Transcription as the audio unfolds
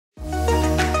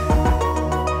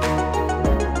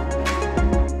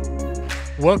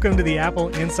Welcome to the Apple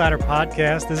Insider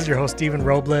Podcast. This is your host, Stephen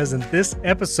Robles, and this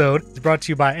episode is brought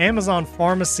to you by Amazon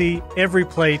Pharmacy,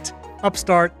 EveryPlate,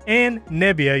 Upstart, and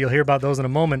Nebbia. You'll hear about those in a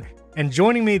moment. And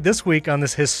joining me this week on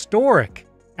this historic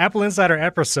Apple Insider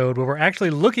episode where we're actually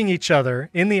looking each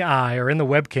other in the eye or in the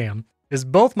webcam is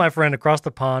both my friend across the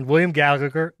pond, William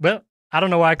Gallagher. Well, I don't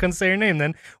know why I couldn't say your name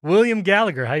then. William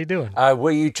Gallagher, how you doing?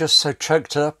 Were you just so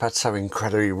choked up? That's so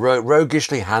incredibly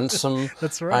roguishly handsome.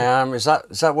 That's right. I am. Is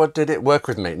that what did it work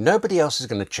with me? Nobody else is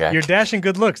going to check. Your dashing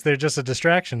good looks, they're just a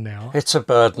distraction now. It's a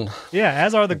burden. Yeah,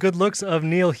 as are the good looks of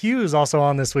Neil Hughes also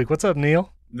on this week. What's up,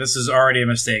 Neil? This is already a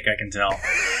mistake, I can tell.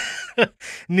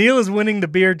 Neil is winning the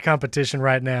beard competition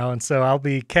right now, and so I'll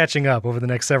be catching up over the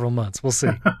next several months. We'll see.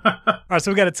 All right,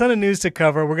 so we got a ton of news to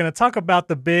cover. We're going to talk about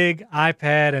the big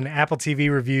iPad and Apple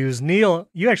TV reviews. Neil,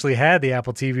 you actually had the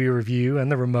Apple TV review and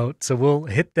the remote, so we'll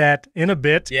hit that in a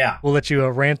bit. Yeah. We'll let you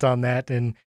rant on that.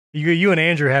 And you and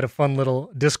Andrew had a fun little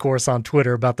discourse on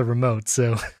Twitter about the remote,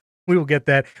 so we will get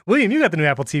that. William, you got the new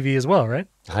Apple TV as well, right?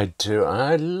 I do.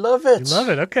 I love it. You love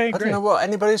it. Okay, I great. don't know what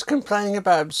anybody's complaining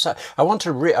about. So I want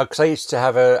to because I used to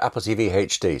have a Apple TV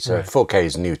HD, so Right. 4K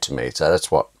is new to me. So that's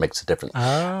what makes a difference.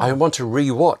 I want to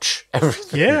rewatch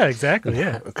everything. Yeah, exactly.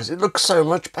 Yeah. Because it looks so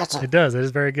much better. It does. It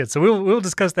is very good. So we'll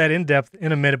discuss that in depth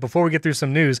in a minute before we get through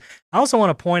some news. I also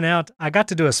want to point out I got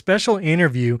to do a special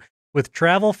interview with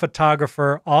travel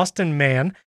photographer Austin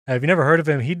Mann. If you've never heard of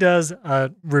him, he does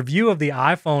a review of the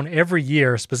iPhone every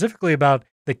year, specifically about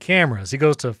the cameras. He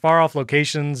goes to far-off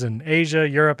locations in Asia,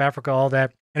 Europe, Africa, all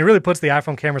that, and he really puts the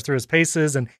iPhone cameras through his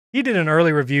paces. And he did an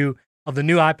early review of the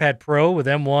new iPad Pro with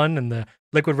M1 and the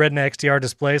Liquid Retina XDR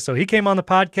display. So he came on the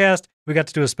podcast. We got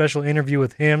to do a special interview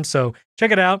with him. So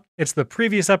check it out. It's the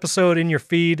previous episode in your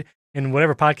feed in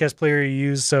whatever podcast player you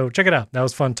use. So check it out. That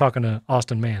was fun talking to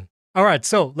Austin Mann. All right,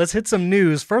 so let's hit some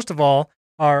news. First of all,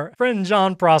 our friend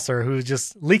John Prosser, who's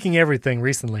just leaking everything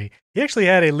recently, he actually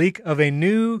had a leak of a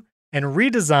new and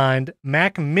redesigned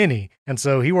Mac Mini. And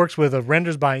so he works with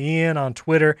Renders by Ian on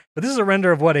Twitter. But this is a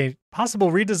render of what a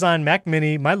possible redesigned Mac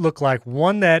Mini might look like,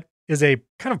 one that is a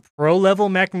kind of pro-level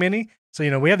Mac Mini.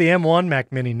 So, we have the M1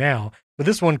 Mac Mini now, but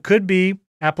this one could be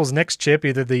Apple's next chip,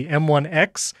 either the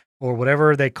M1X or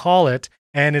whatever they call it.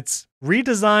 And it's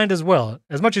redesigned as well,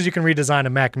 as much as you can redesign a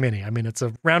Mac Mini. I mean, it's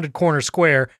a rounded corner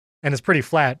square, and it's pretty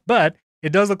flat, but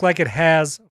it does look like it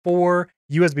has 4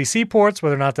 USB-C ports,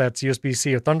 whether or not that's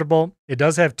USB-C or Thunderbolt. It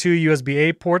does have 2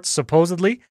 USB-A ports,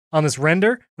 supposedly, on this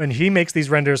render, and he makes these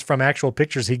renders from actual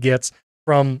pictures he gets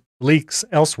from leaks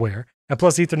elsewhere, and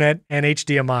plus Ethernet and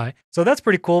HDMI. So that's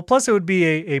pretty cool. Plus, it would be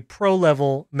a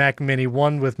pro-level Mac Mini,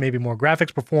 one with maybe more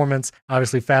graphics performance,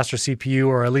 obviously faster CPU,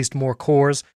 or at least more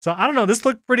cores. So I don't know. This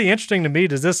looked pretty interesting to me.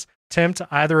 Does this tempt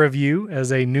either of you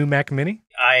as a new Mac Mini?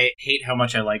 I hate how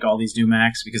much I like all these new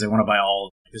Macs because I want to buy all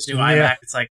of them. This new iMac,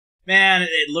 it's like, man,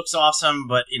 it looks awesome,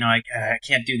 but I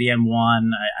can't do the M1.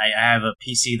 I have a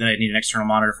PC that I need an external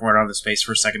monitor for. I don't have the space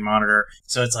for a second monitor.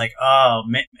 So it's like, oh,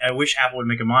 man, I wish Apple would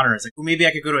make a monitor. It's like, well, maybe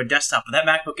I could go to a desktop, but that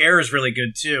MacBook Air is really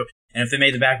good too. And if they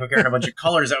made the MacBook Air in a bunch of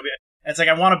colors, that would be. It's like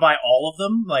I want to buy all of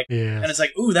them, and it's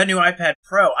like, ooh, that new iPad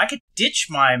Pro. I could ditch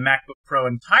my MacBook Pro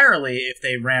entirely if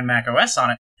they ran Mac OS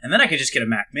on it. And then I could just get a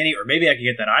Mac Mini, or maybe I could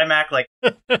get that iMac.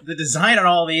 The design on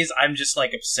all these, I'm just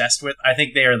obsessed with. I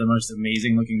think they are the most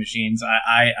amazing looking machines.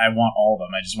 I want all of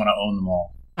them. I just want to own them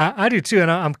all. I do too,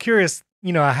 and I'm curious.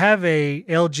 I have a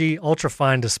LG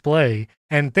Ultrafine display,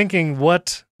 and thinking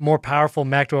what more powerful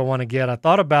Mac do I want to get? I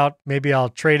thought about maybe I'll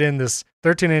trade in this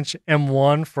 13-inch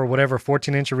M1 for whatever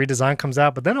 14-inch redesign comes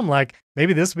out, but then I'm like,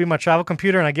 maybe this will be my travel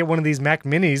computer, and I get one of these Mac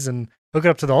Minis and hook it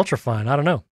up to the Ultrafine. I don't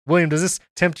know. William, does this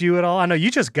tempt you at all? I know you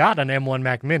just got an M1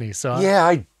 Mac Mini, so yeah,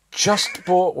 I just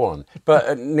bought one.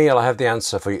 But Neil, I have the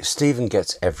answer for you. Stephen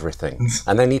gets everything,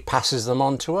 and then he passes them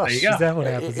on to us. There you go. Is that what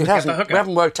happens? We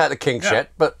haven't worked out the kinks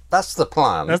yet, but that's the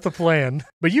plan. That's the plan.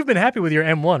 But you've been happy with your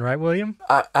M1, right, William?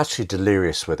 Actually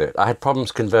delirious with it. I had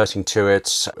problems converting to it.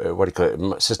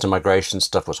 System migration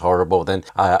stuff was horrible. Then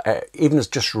even as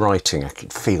just writing,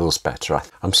 it feels better.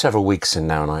 I'm several weeks in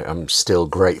now, and I'm still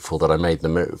grateful that I made the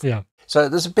move. Yeah. So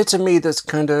there's a bit of me that's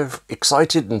kind of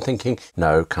excited and thinking,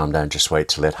 no, calm down, just wait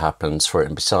till it happens for it.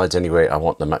 And besides, anyway, I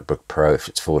want the MacBook Pro if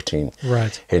it's 14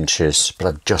 inches, but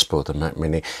I've just bought the Mac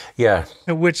Mini. Yeah.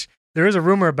 Which there is a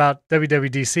rumor about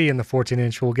WWDC in the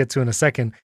 14-inch we'll get to in a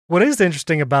second. What is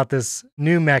interesting about this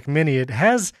new Mac Mini, it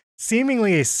has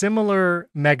seemingly a similar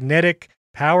magnetic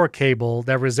power cable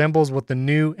that resembles what the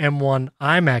new M1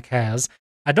 iMac has.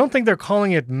 I don't think they're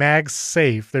calling it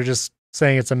MagSafe. They're just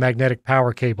saying it's a magnetic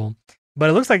power cable. But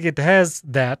it looks like it has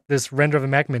this render of a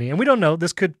Mac Mini. And we don't know.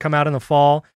 This could come out in the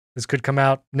fall. This could come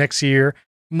out next year.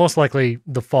 most likely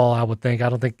the fall, I would think. I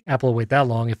don't think Apple will wait that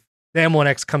long if the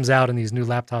M1X comes out in these new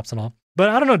laptops and all. But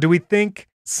I don't know, do we think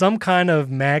some kind of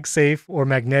MagSafe or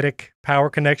magnetic power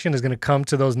connection is going to come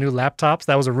to those new laptops?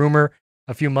 That was a rumor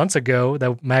a few months ago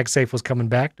that MagSafe was coming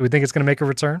back. Do we think it's going to make a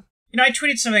return? I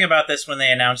tweeted something about this when they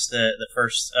announced the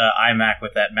first iMac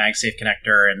with that MagSafe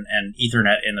connector and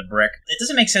Ethernet in the brick. It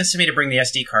doesn't make sense to me to bring the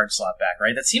SD card slot back,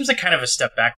 right? That seems like kind of a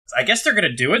step back. I guess they're going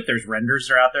to do it. There's renders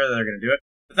that are out there that are going to do it.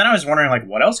 But then I was wondering, like,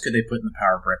 what else could they put in the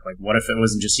power brick? Like, what if it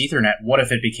wasn't just Ethernet? What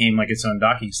if it became, like, its own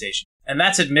docking station? And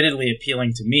that's admittedly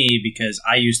appealing to me because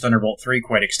I use Thunderbolt 3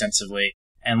 quite extensively.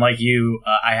 And like you,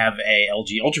 I have a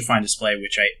LG Ultrafine display,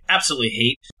 which I absolutely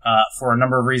hate for a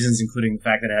number of reasons, including the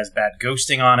fact that it has bad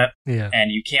ghosting on it. Yeah.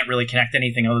 And you can't really connect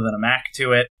anything other than a Mac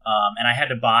to it. And I had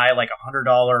to buy like $100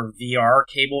 VR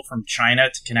cable from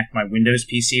China to connect my Windows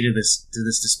PC to this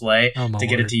display to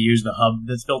get it to use the hub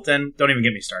that's built in. Don't even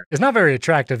get me started. It's not very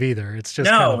attractive either. It's just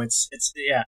it's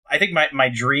yeah. I think my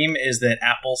dream is that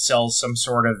Apple sells some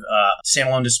sort of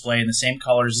standalone display in the same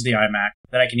colors as the iMac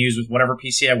that I can use with whatever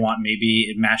PC I want. Maybe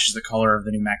it matches the color of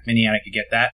the new Mac Mini and I could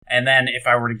get that. And then if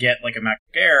I were to get like a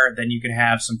MacBook Air, then you could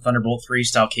have some Thunderbolt 3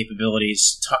 style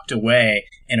capabilities tucked away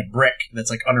in a brick that's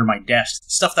like under my desk.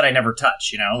 Stuff that I never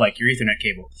touch, like your Ethernet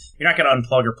cable. You're not going to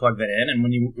unplug or plug that in. And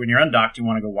when you're undocked, you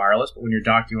want to go wireless, but when you're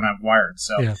docked, you want to have wired.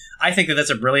 So yeah. I think that that's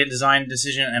a brilliant design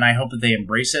decision, and I hope that they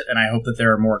embrace it, and I hope that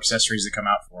there are more accessories that come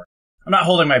out for it. I'm not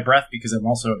holding my breath because I'm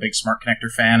also a big Smart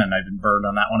Connector fan, and I've been burned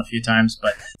on that one a few times,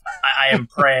 but I am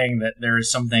praying that there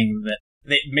is something that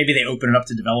maybe they open it up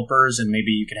to developers, and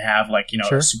maybe you could have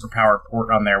sure. a superpowered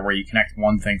port on there where you connect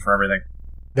one thing for everything.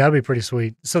 That'd be pretty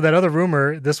sweet. So that other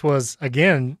rumor, this was,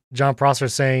 again, John Prosser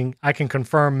saying, I can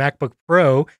confirm MacBook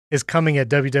Pro is coming at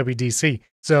WWDC.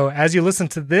 So as you listen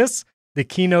to this, the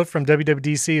keynote from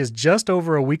WWDC is just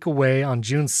over a week away on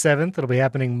June 7th. It'll be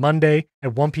happening Monday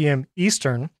at 1 p.m.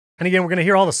 Eastern. And again, we're going to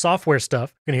hear all the software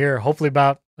stuff. We're going to hear hopefully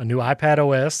about a new iPad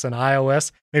OS and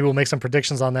iOS. Maybe we'll make some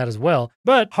predictions on that as well.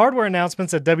 But hardware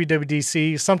announcements at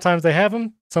WWDC, sometimes they have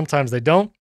them, sometimes they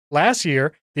don't. Last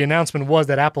year, the announcement was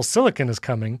that Apple Silicon is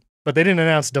coming, but they didn't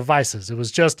announce devices. It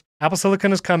was just Apple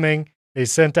Silicon is coming. They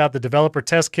sent out the developer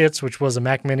test kits, which was a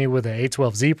Mac Mini with an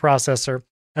A12Z processor.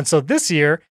 And so this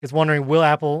year, it's wondering, will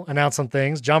Apple announce some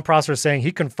things? John Prosser is saying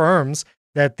he confirms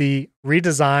that the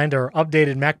redesigned or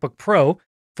updated MacBook Pro,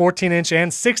 14-inch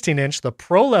and 16-inch, the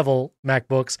Pro-level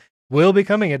MacBooks, will be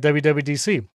coming at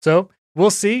WWDC. So we'll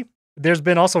see. There's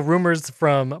been also rumors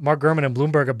from Mark Gurman and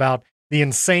Bloomberg about the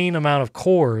insane amount of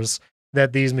cores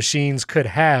that these machines could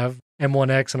have,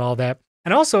 M1X and all that.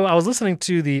 And also, I was listening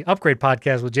to the Upgrade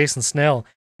podcast with Jason Snell,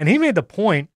 and he made the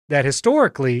point that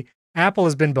historically, Apple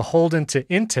has been beholden to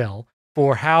Intel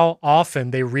for how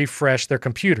often they refresh their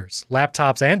computers,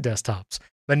 laptops and desktops.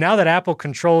 But now that Apple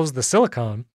controls the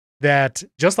silicon, that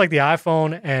just like the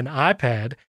iPhone and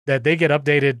iPad, that they get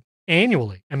updated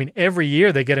annually. I mean, every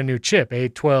year they get a new chip,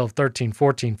 8, 12, 13,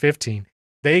 14, 15.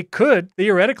 They could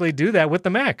theoretically do that with the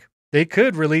Mac. They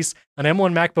could release an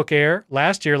M1 MacBook Air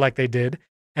last year like they did,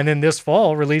 and then this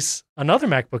fall release another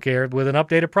MacBook Air with an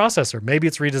updated processor. Maybe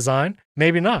it's redesigned,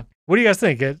 maybe not. What do you guys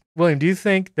think? William, do you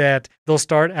think that they'll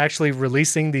start actually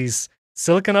releasing these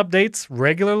silicon updates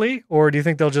regularly, or do you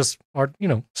think they'll just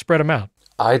spread them out?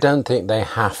 I don't think they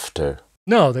have to.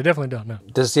 No, they definitely don't. No.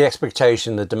 There's the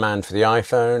expectation, the demand for the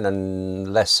iPhone,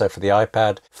 and less so for the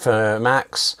iPad. For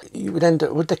Macs, you would end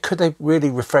up. Could they really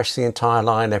refresh the entire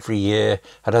line every year?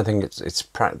 I don't think it's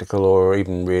practical or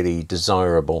even really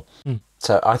desirable.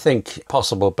 So I think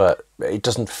possible, but it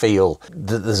doesn't feel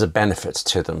that there's a benefit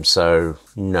to them. So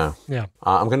no. Yeah.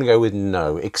 I'm going to go with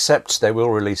no, except they will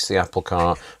release the Apple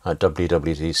Car at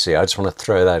WWDC. I just want to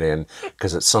throw that in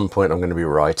because at some point I'm going to be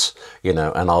right, and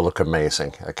I'll look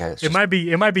amazing. Okay. It might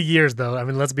be years though. I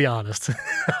mean, let's be honest.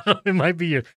 It might be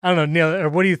years. I don't know, Neil.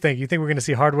 What do you think? You think we're going to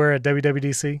see hardware at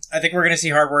WWDC? I think we're going to see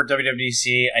hardware at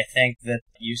WWDC. I think that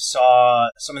you saw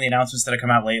some of the announcements that have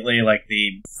come out lately, like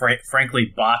the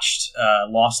frankly botched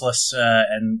lossless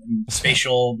and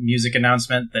spatial music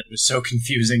announcement that was so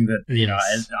confusing that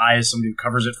I, as somebody who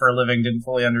covers it for a living, didn't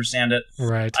fully understand it.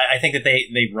 Right. I think that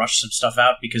they rushed some stuff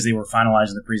out because they were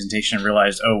finalizing the presentation and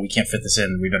realized, we can't fit this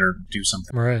in. We better do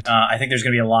something. Right. I think there's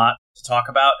going to be a lot to talk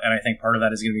about, and I think part of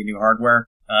that is going to be new hardware.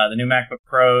 The new MacBook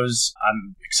Pros,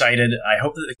 I'm excited. I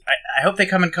hope they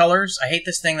come in colors. I hate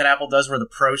this thing that Apple does where the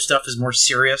Pro stuff is more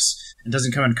serious and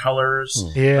doesn't come in colors.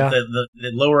 Yeah. But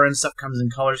the lower end stuff comes in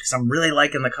colors because I'm really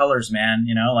liking the colors, man.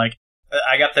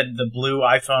 I got the blue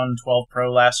iPhone 12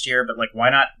 Pro last year, but why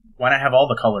not have all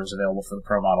the colors available for the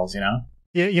Pro models,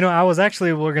 Yeah, we're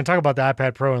going to talk about the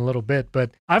iPad Pro in a little bit,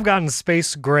 but I've gotten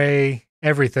space gray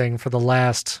everything for the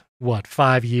last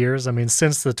 5 years? I mean,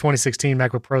 since the 2016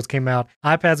 MacBook Pros came out,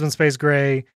 iPad's been space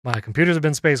gray. My computers have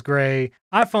been space gray.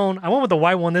 iPhone, I went with the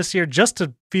white one this year just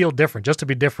to feel different, just to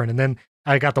be different. And then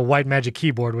I got the white Magic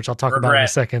Keyboard, which I'll talk about in a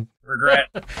second. Regret.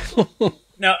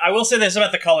 No, I will say this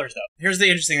about the colors, though. Here's the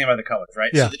interesting thing about the colors,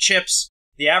 right? Yeah. So the chips,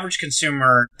 the average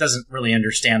consumer doesn't really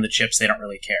understand the chips. They don't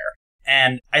really care.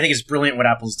 And I think it's brilliant what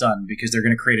Apple's done because they're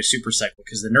going to create a super cycle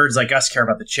because the nerds like us care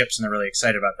about the chips and they're really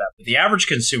excited about that. But the average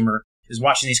consumer is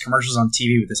watching these commercials on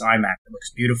TV with this iMac that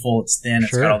looks beautiful. It's thin.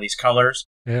 It's got all these colors.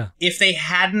 Yeah. If they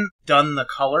hadn't done the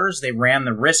colors, they ran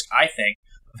the risk, I think,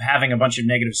 of having a bunch of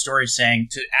negative stories saying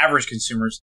to average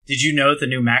consumers, did you know that the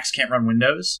new Macs can't run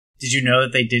Windows? Did you know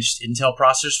that they ditched Intel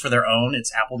processors for their own?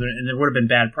 It's Apple doing it, and it would have been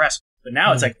bad press. But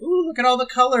now it's like, ooh, look at all the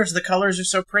colors. The colors are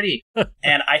so pretty.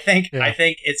 And I think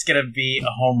it's going to be a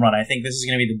home run. I think this is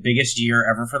going to be the biggest year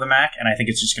ever for the Mac, and I think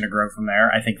it's just going to grow from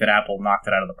there. I think that Apple knocked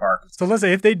it out of the park. So let's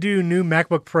say if they do new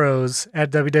MacBook Pros at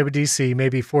WWDC,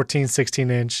 maybe 14,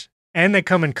 16-inch, and they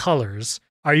come in colors,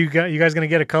 are you guys going to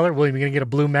get a color? William, you going to get a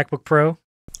blue MacBook Pro?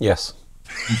 Yes.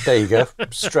 There you go.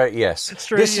 Straight yes.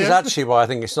 This is actually why I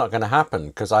think it's not going to happen,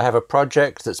 because I have a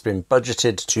project that's been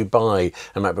budgeted to buy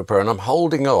a MacBook Pro, and I'm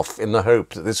holding off in the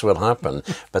hope that this will happen.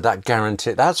 But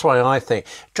that's why I think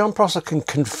John Prosser can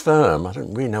confirm. I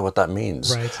don't really know what that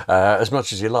means, as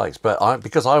much as he likes. But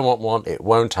because I want one, it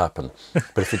won't happen.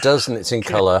 But if it does, and it's in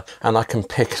colour, and I can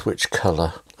pick which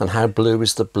colour, and how blue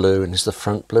is the blue, and is the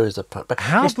front blue, is the...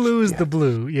 How blue is the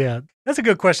blue? Yeah. That's a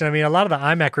good question. I mean, a lot of the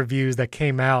iMac reviews that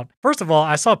came out, first of all,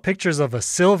 I saw pictures of a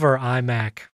silver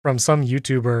iMac from some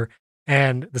YouTuber,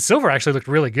 and the silver actually looked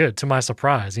really good, to my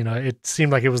surprise. You know, it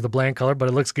seemed like it was the bland color, but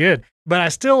it looks good. But I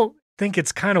still think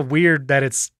it's kind of weird that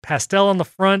it's pastel on the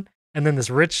front and then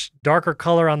this rich, darker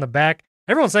color on the back.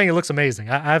 Everyone's saying it looks amazing.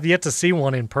 I've yet to see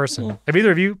one in person. Have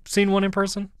either of you seen one in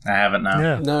person? I haven't, no.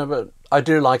 Yeah. No, but I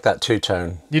do like that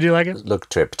two-tone. You do like it? Look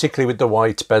to it, particularly with the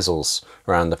white bezels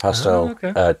around the pastel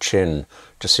chin.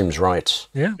 Just seems right.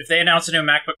 Yeah. If they announce a new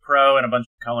MacBook Pro and a bunch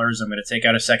of colors, I'm going to take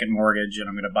out a second mortgage and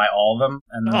I'm going to buy all of them.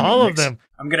 And then all of them.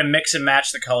 I'm going to mix and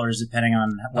match the colors depending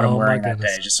on what I'm wearing that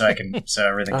day, just so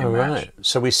everything can match. Right.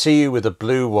 So we see you with a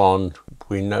blue one.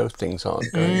 We know things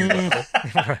aren't going well.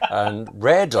 And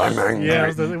red, I'm angry.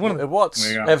 Yeah,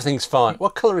 everything's fine?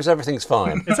 What color is everything's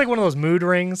fine? It's like one of those mood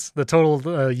rings, the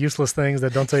total useless things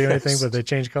that don't tell you anything, but they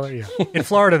change color. Yeah. In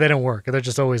Florida, they don't work. They're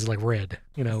just always like red.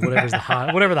 You know, whatever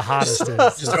the hottest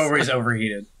is. Just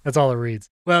overheated. That's all it reads.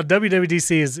 Well,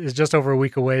 WWDC is just over a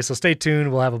week away, so stay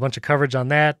tuned. We'll have a bunch of coverage on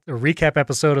that, a recap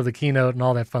episode of the keynote, and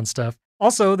all that fun stuff.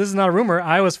 Also, this is not a rumor,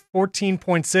 iOS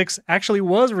 14.6 actually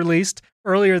was released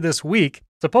earlier this week.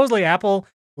 Supposedly, Apple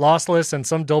Lossless and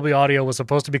some Dolby Audio was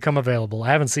supposed to become available.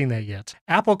 I haven't seen that yet.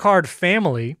 Apple Card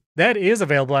Family, that is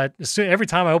available. Every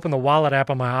time I open the Wallet app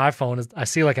on my iPhone, I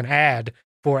see like an ad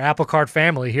for Apple Card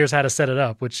Family. Here's how to set it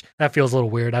up, which that feels a little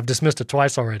weird. I've dismissed it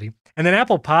twice already. And then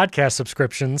Apple Podcast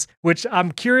subscriptions, which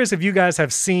I'm curious if you guys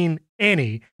have seen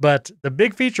any, but the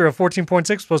big feature of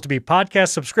 14.6 is supposed to be podcast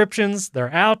subscriptions.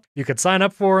 They're out. You could sign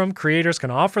up for them. Creators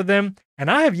can offer them. And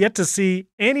I have yet to see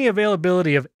any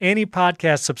availability of any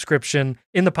podcast subscription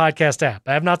in the podcast app.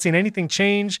 I have not seen anything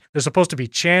change. There's supposed to be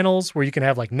channels where you can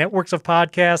have like networks of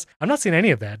podcasts. I'm not seeing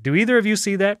any of that. Do either of you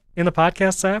see that in the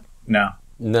podcasts app? No.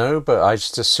 No, but I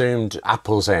just assumed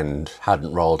Apple's end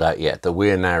hadn't rolled out yet, that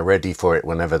we're now ready for it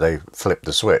whenever they flip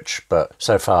the switch. But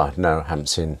so far, no, haven't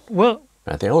seen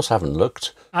anything else, haven't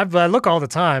looked. I look all the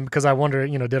time because I wonder,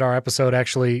 did our episode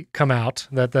actually come out?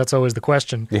 That's always the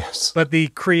question. Yes. But the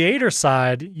creator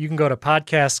side, you can go to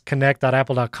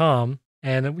podcastconnect.apple.com.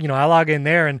 And, I log in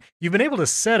there and you've been able to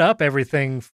set up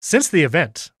everything since the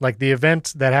event, like the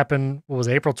event that happened,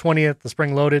 April 20th, the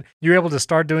spring loaded. You're able to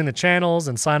start doing the channels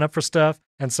and sign up for stuff.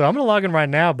 And so I'm going to log in right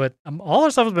now, but all our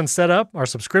stuff has been set up. Our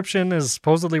subscription is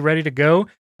supposedly ready to go.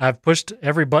 I've pushed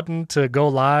every button to go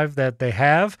live that they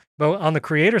have. But on the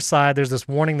creator side, there's this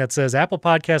warning that says Apple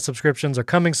Podcast subscriptions are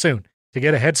coming soon. To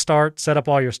get a head start, set up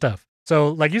all your stuff. So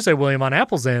like you said, William, on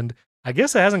Apple's end, I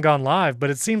guess it hasn't gone live, but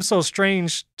it seems so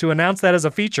strange to announce that as a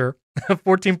feature of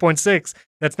 14.6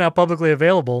 that's now publicly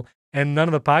available, and none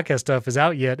of the podcast stuff is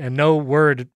out yet, and no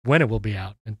word when it will be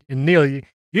out. And Neil, you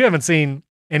haven't seen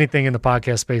anything in the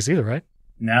podcast space either, right?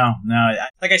 No.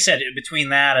 Like I said, between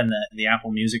that and the Apple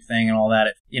Music thing and all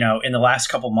that, in the last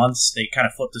couple months, they kind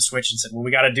of flipped the switch and said, well, we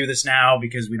got to do this now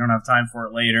because we don't have time for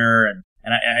it later. And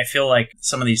I feel like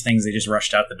some of these things, they just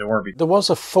rushed out the door. There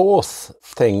was a fourth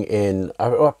thing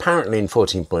apparently in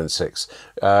 14.6,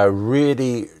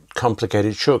 really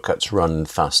complicated shortcuts run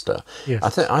faster.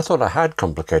 Yes. I thought I had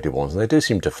complicated ones, and they do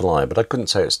seem to fly, but I couldn't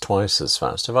say it's twice as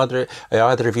fast. Are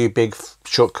either of you big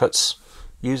shortcuts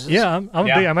users? Yeah,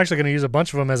 I'm actually going to use a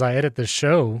bunch of them as I edit the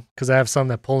show because I have some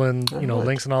that pull in,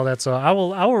 links and all that. So I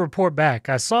will report back.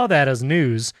 I saw that as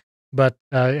news, but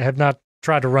I have not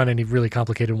tried to run any really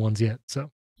complicated ones yet.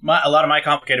 So a lot of my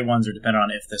complicated ones are dependent on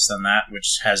if this then that,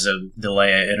 which has a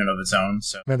delay in and of its own.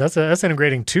 So man, that's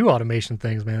integrating 2 automation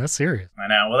things, man. That's serious. I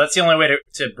know. Well, that's the only way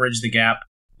to bridge the gap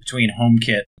between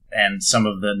HomeKit and some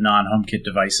of the non-HomeKit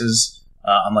devices,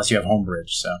 unless you have HomeBridge.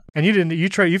 So and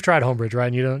you've tried HomeBridge,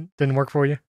 right? And didn't work for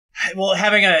you. Well,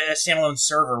 having a standalone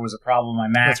server was a problem. My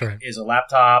Mac is a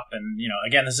laptop, and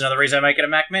again, this is another reason I might get a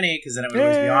Mac Mini, because then it would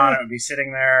always be on. It would be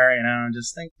sitting there,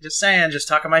 just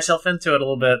talking myself into it a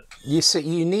little bit.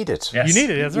 You need it. Yes. You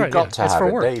need it. That's right. You've got to have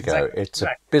it. Work. There you go. Exactly. It's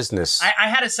a business. I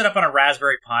had it set up on a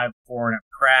Raspberry Pi before, and it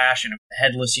would crash, and it was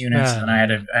headless units, and I had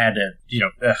to,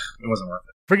 it wasn't worth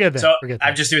it. Forget that. So Forget that.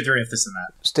 I just do it through if this and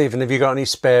that. Stephen, have you got any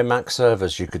spare Mac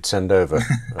servers you could send over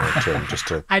to him just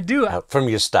to I do help from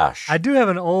your stash? I do have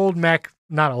an old Mac,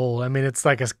 not old. I mean, it's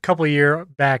like a couple year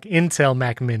back Intel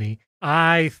Mac Mini.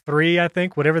 i3, I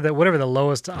think, whatever the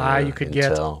lowest I you could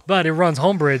Intel. get. But it runs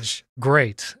HomeBridge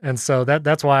great. And so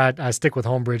that's why I stick with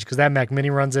HomeBridge, because that Mac Mini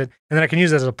runs it. And then I can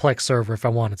use it as a Plex server if I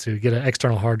wanted to, get an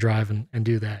external hard drive and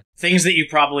do that. Things that you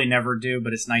probably never do,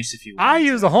 but it's nice if you want I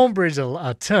use the HomeBridge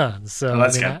a ton. So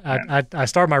that's I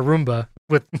start my Roomba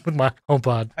with my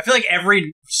HomePod. I feel like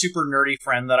every super nerdy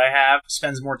friend that I have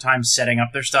spends more time setting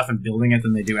up their stuff and building it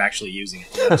than they do actually using it.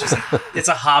 It's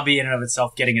a hobby in and of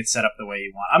itself, getting it set up the way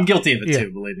you want. I'm guilty of it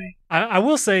too, believe me. I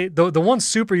will say, the one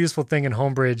super useful thing in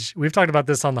HomeBridge, we've talked about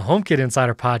this on the HomeKit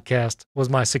Insider podcast, was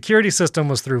my security system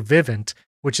was through Vivint,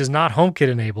 which is not HomeKit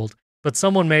enabled, but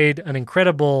someone made an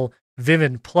incredible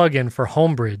Vivint plugin for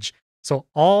HomeBridge. So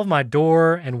all of my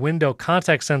door and window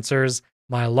contact sensors,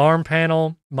 my alarm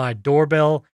panel, my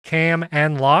doorbell, cam,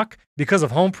 and lock, because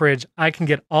of HomeBridge, I can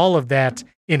get all of that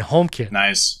in HomeKit.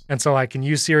 Nice. And so I can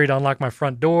use Siri to unlock my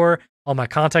front door. All my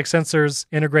contact sensors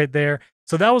integrate there.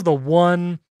 So that was the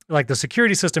one, like the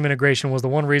security system integration was the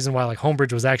one reason why like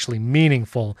HomeBridge was actually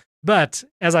meaningful. But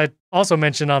as I also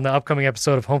mentioned on the upcoming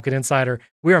episode of HomeKit Insider,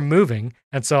 we are moving.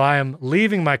 And so I am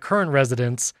leaving my current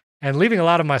residence and leaving a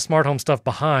lot of my smart home stuff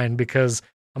behind because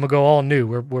I'm going to go all new.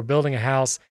 We're building a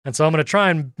house. And so I'm going to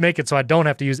try and make it so I don't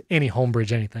have to use any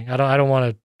HomeBridge anything. I don't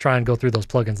want to try and go through those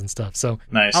plugins and stuff. So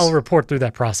nice. I'll report through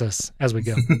that process as we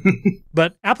go.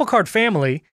 But Apple Card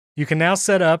Family, you can now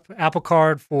set up Apple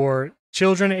Card for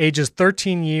children ages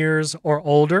 13 years or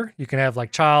older. You can have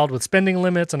like child with spending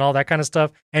limits and all that kind of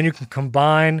stuff. And you can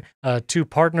combine 2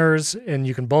 partners and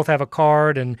you can both have a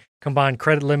card and combine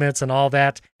credit limits and all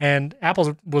that. And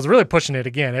Apple was really pushing it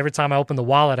again. Every time I opened the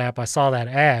Wallet app, I saw that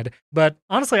ad. But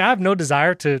honestly, I have no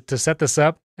desire to set this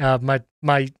up.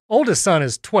 My oldest son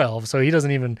is 12, so he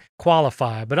doesn't even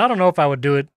qualify. But I don't know if I would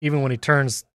do it even when he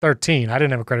turns 13. I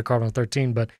didn't have a credit card when I was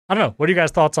 13, but I don't know. What are you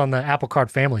guys' thoughts on the Apple Card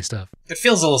Family stuff? It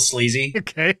feels a little sleazy.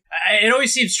 Okay. It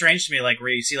always seems strange to me, like where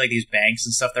you see like these banks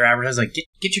and stuff, they're advertising like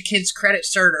get your kids credit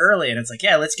started early, and it's like,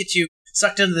 yeah, let's get you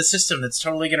sucked into the system that's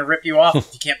totally going to rip you off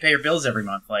if you can't pay your bills every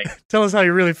month. Like, tell us how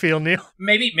you really feel, Neil.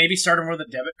 Maybe start them with a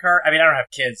debit card. I mean, I don't have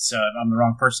kids, so I'm the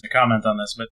wrong person to comment on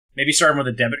this, but maybe start them with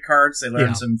a debit card so they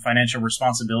learn some financial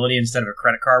responsibility instead of a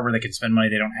credit card where they can spend money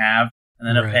they don't have and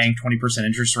end up paying 20%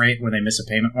 interest rate when they miss a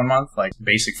payment one month, like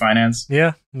basic finance.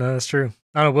 Yeah, no, that's true.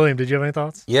 I don't know, William, did you have any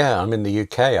thoughts? Yeah, I'm in the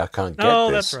UK. I can't get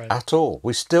this at all.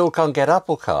 We still can't get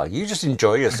Apple Card. You just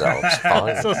enjoy yourselves.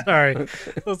 Fine. So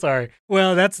sorry.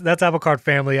 Well, that's Apple Card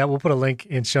Family. We'll put a link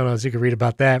in show notes. You can read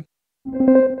about that.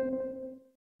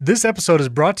 This episode is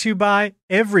brought to you by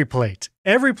EveryPlate.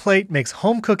 EveryPlate makes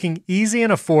home cooking easy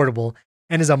and affordable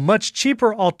and is a much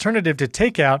cheaper alternative to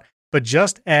takeout, but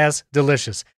just as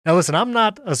delicious. Now listen, I'm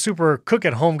not a super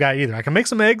cook-at-home guy either. I can make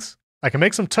some eggs, I can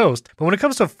make some toast, but when it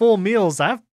comes to full meals, I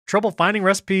have trouble finding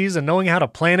recipes and knowing how to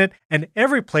plan it, and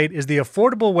EveryPlate is the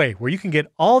affordable way where you can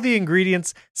get all the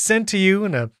ingredients sent to you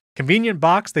in a convenient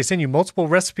box. They send you multiple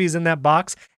recipes in that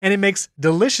box, and it makes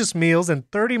delicious meals in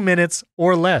 30 minutes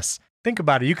or less. Think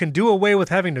about it. You can do away with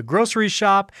having to grocery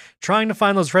shop, trying to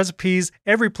find those recipes.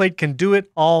 EveryPlate can do it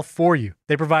all for you.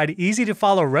 They provide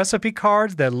easy-to-follow recipe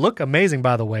cards that look amazing,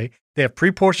 by the way. They have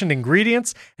pre-portioned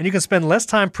ingredients, and you can spend less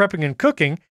time prepping and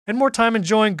cooking and more time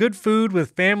enjoying good food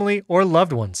with family or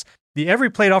loved ones. The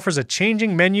EveryPlate offers a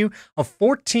changing menu of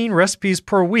 14 recipes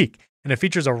per week, and it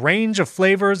features a range of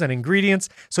flavors and ingredients,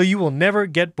 so you will never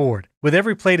get bored. With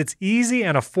EveryPlate, it's easy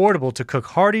and affordable to cook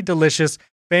hearty, delicious,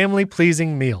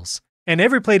 family-pleasing meals. And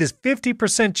every plate is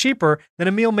 50% cheaper than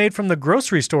a meal made from the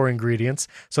grocery store ingredients.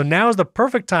 So now is the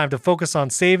perfect time to focus on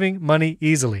saving money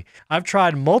easily. I've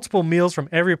tried multiple meals from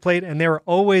every plate and they were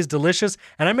always delicious.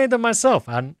 And I made them myself.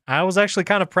 I was actually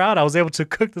kind of proud I was able to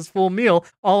cook this full meal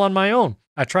all on my own.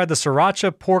 I tried the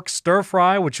sriracha pork stir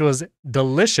fry, which was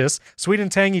delicious, sweet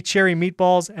and tangy cherry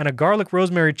meatballs, and a garlic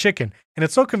rosemary chicken. And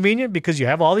it's so convenient because you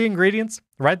have all the ingredients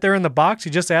right there in the box.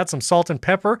 You just add some salt and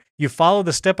pepper. You follow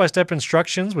the step-by-step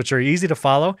instructions, which are easy to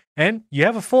follow, and you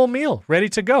have a full meal ready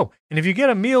to go. And if you get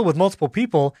a meal with multiple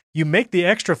people, you make the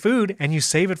extra food and you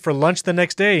save it for lunch the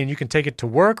next day, and you can take it to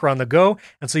work or on the go.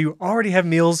 And so you already have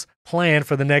meals planned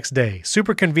for the next day.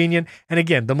 Super convenient. And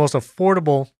again, the most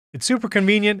affordable. It's super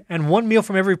convenient, and one meal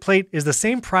from every plate is the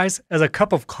same price as a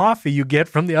cup of coffee you get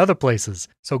from the other places.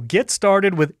 So get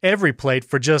started with every plate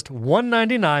for just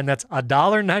 $1.99. That's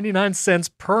 $1.99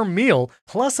 per meal,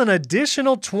 plus an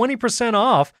additional 20%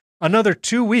 off another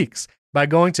 2 weeks by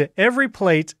going to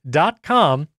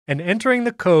everyplate.com and entering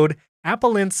the code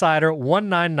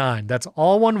AppleInsider199. That's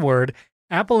all one word,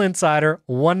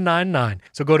 AppleInsider199.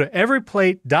 So go to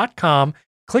everyplate.com,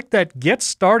 click that Get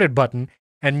Started button,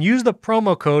 and use the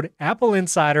promo code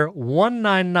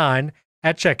AppleInsider199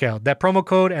 at checkout. That promo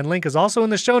code and link is also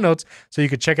in the show notes, so you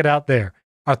can check it out there.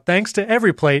 Our thanks to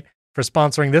EveryPlate for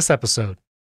sponsoring this episode.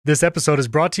 This episode is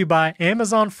brought to you by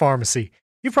Amazon Pharmacy.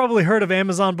 You've probably heard of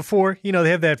Amazon before. You know,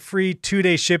 they have that free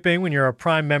 2-day shipping when you're a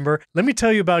Prime member. Let me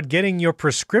tell you about getting your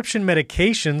prescription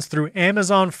medications through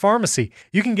Amazon Pharmacy.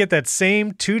 You can get that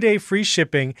same 2-day free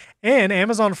shipping, and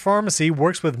Amazon Pharmacy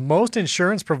works with most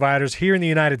insurance providers here in the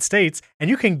United States, and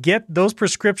you can get those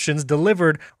prescriptions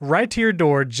delivered right to your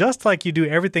door just like you do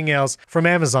everything else from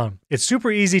Amazon. It's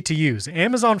super easy to use.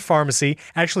 Amazon Pharmacy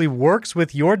actually works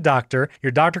with your doctor.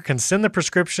 Your doctor can send the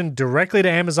prescription directly to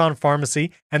Amazon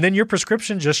Pharmacy, and then your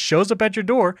prescription just shows up at your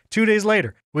door 2 days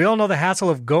later. We all know the hassle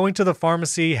of going to the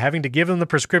pharmacy, having to give them the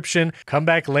prescription, come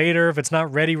back later if it's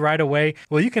not ready right away.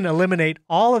 Well, you can eliminate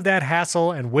all of that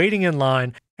hassle and waiting in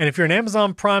line. And if you're an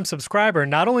Amazon Prime subscriber,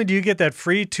 not only do you get that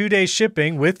free 2-day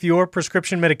shipping with your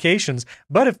prescription medications,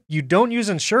 but if you don't use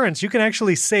insurance, you can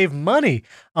actually save money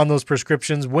on those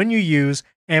prescriptions when you use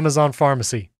Amazon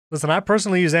Pharmacy. Listen, I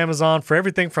personally use Amazon for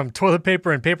everything from toilet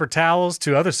paper and paper towels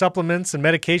to other supplements and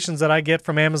medications that I get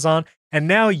from Amazon. And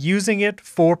now using it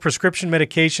for prescription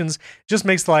medications just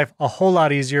makes life a whole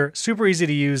lot easier, super easy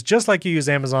to use, just like you use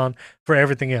Amazon for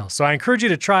everything else. So I encourage you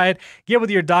to try it. Get with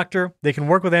your doctor. They can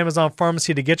work with Amazon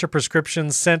Pharmacy to get your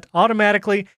prescriptions sent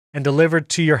automatically and delivered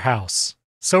to your house.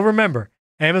 So remember,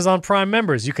 Amazon Prime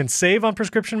members, you can save on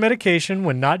prescription medication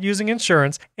when not using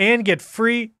insurance and get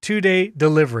free 2-day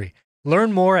delivery.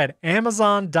 Learn more at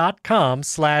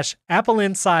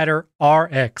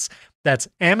amazon.com/AppleInsiderRx. That's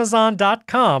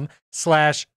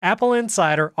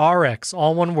amazon.com/AppleInsiderRx,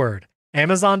 all one word.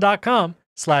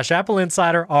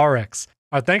 Amazon.com/AppleInsiderRx.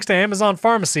 Our thanks to Amazon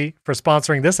Pharmacy for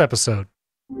sponsoring this episode.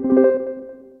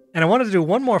 And I wanted to do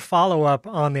one more follow-up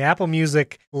on the Apple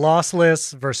Music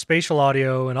lossless versus spatial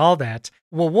audio and all that.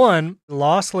 Well, one,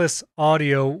 lossless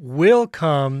audio will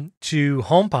come to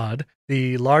HomePod,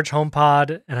 the large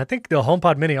HomePod, and I think the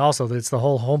HomePod Mini also. It's the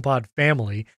whole HomePod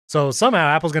family. So somehow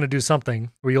Apple's going to do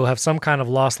something where you'll have some kind of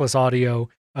lossless audio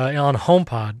on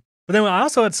HomePod. But then I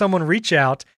also had someone reach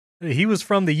out. He was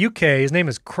from the UK. His name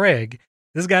is Craig.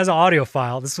 This guy's an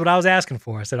audiophile. This is what I was asking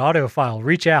for. I said, audiophile,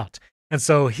 reach out. And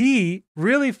so he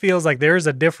really feels like there is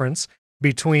a difference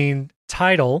between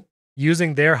Tidal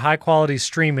using their high-quality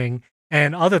streaming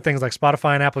and other things like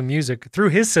Spotify and Apple Music through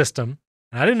his system.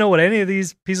 And I didn't know what any of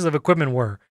these pieces of equipment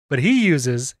were, but he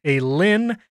uses a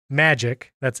Linn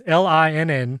Magic, that's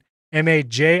LINN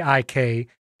MAJIK,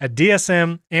 a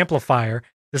DSM amplifier.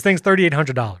 This thing's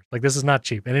 $3,800. Like, this is not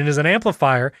cheap. And it is an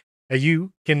amplifier that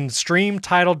you can stream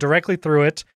Tidal directly through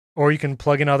it, or you can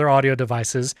plug in other audio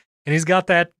devices. And he's got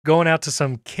that going out to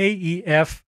some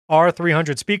KEF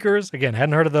R300 speakers. Again,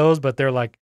 hadn't heard of those, but they're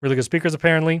like really good speakers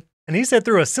apparently. And he said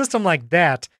through a system like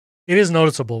that, it is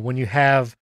noticeable when you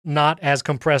have not as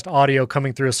compressed audio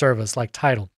coming through a service like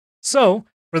Tidal. So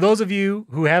for those of you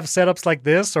who have setups like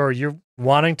this, or you're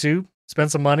wanting to spend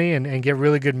some money and get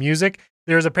really good music,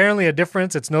 there's apparently a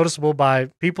difference. It's noticeable by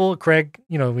people. Craig,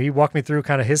 he walked me through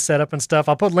kind of his setup and stuff.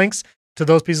 I'll put links to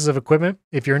those pieces of equipment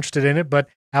if you're interested in it. But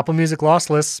Apple Music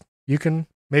lossless, you can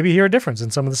maybe hear a difference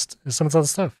in some of this other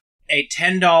stuff. A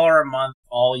 $10 a month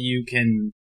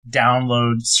all-you-can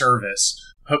download service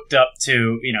hooked up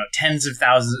to tens of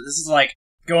thousands. This is like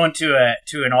going to an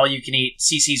all-you-can-eat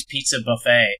CC's Pizza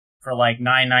buffet for like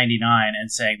 $9.99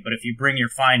 and saying, but if you bring your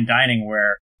fine dining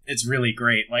ware, it's really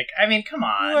great. Like, I mean, come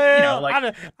on. Well,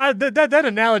 like that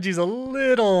analogy is a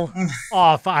little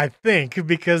off, I think,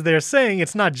 because they're saying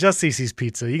it's not just Cece's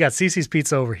Pizza. You got Cece's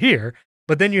Pizza over here,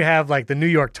 but then you have like the New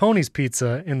York Tony's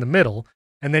Pizza in the middle,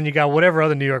 and then you got whatever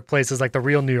other New York places like the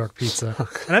real New York Pizza.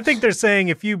 And I think they're saying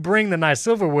if you bring the nice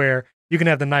silverware, you can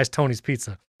have the nice Tony's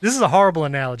Pizza. This is a horrible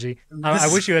analogy.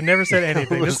 I wish you had never said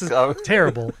anything. This is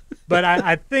terrible. But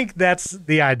I think that's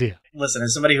the idea. Listen,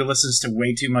 as somebody who listens to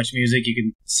way too much music, you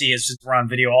can see it's just we're on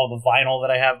video all the vinyl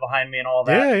that I have behind me and all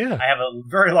that. Yeah. I have a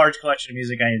very large collection of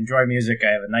music. I enjoy music.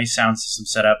 I have a nice sound system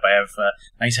set up. I have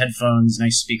nice headphones,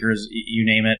 nice speakers, you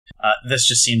name it. This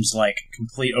just seems like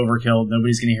complete overkill.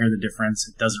 Nobody's going to hear the difference.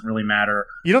 It doesn't really matter.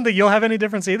 You don't think you'll have any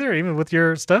difference either, even with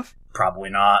your stuff? Probably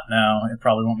not. No, it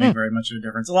probably won't make very much of a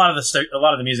difference. A lot of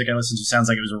the music I listen to sounds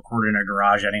like it was recorded in a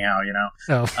garage, anyhow.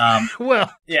 Oh,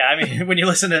 well, yeah. I mean, when you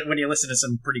listen to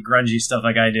some pretty grungy stuff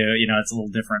like I do, it's a little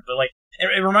different. But like,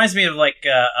 it reminds me of like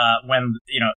when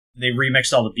they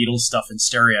remixed all the Beatles stuff in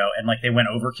stereo, and like they went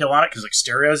overkill on it because like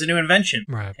stereo is a new invention.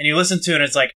 Right. And you listen to it, and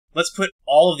it's like, let's put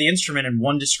all of the instrument in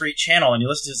one discrete channel, and you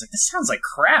listen to it, it's like, this sounds like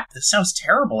crap. This sounds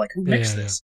terrible. Like, who mixed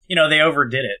this? They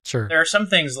overdid it. Sure. There are some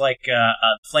things like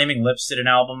Flaming Lips did an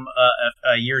album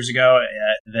years ago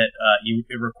that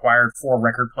it required 4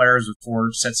 record players with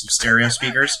 4 sets of stereo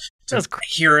speakers to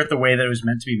hear it the way that it was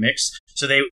meant to be mixed. So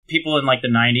people in like the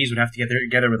 90s would have to get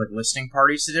together with like listening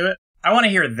parties to do it. I want to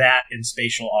hear that in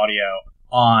spatial audio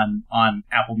on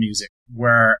Apple Music,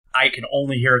 where I can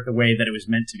only hear it the way that it was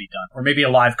meant to be done. Or maybe a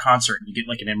live concert and you get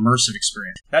like an immersive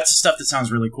experience. That's the stuff that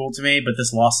sounds really cool to me, but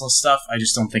this lossless stuff, I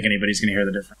just don't think anybody's going to hear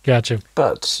the difference. Gotcha.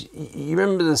 But you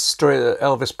remember the story that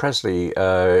Elvis Presley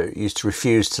used to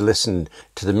refuse to listen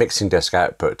to the mixing desk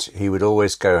output. He would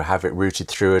always go have it routed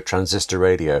through a transistor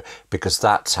radio because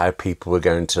that's how people were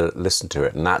going to listen to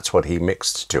it, and that's what he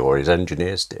mixed to, or his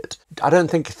engineers did. I don't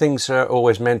think things are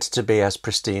always meant to be as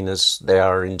pristine as they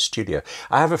are in studio.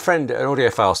 I have a friend, an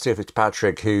audiophile, Steve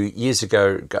Fitzpatrick, who years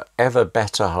ago got ever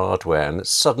better hardware, and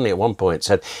suddenly at one point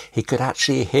said he could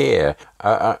actually hear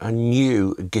a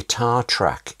new guitar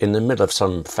track in the middle of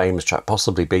some famous track,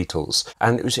 possibly Beatles,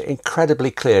 and it was incredibly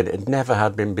clear. It never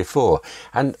had been before,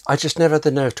 and I just never had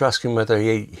the nerve to ask him whether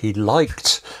he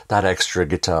liked that extra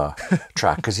guitar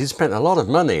track, because he'd spent a lot of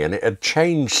money and it had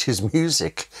changed his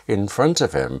music in front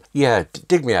of him. Yeah,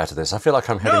 dig me out of this. I feel like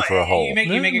I'm heading for a hole. You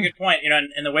make a good point.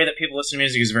 And the way that people listen to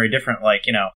music is very different. Like,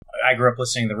 I grew up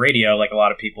listening to the radio, like a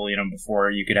lot of people, before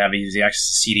you could have easy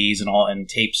access to CDs and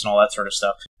tapes and all that sort of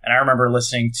stuff. And I remember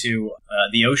listening to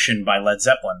The Ocean by Led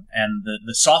Zeppelin, and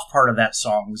the soft part of that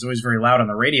song was always very loud on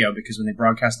the radio, because when they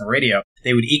broadcast on the radio,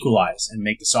 they would equalize and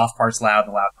make the soft parts loud and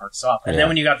the loud parts soft. And then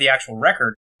when you got the actual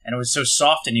record, and it was so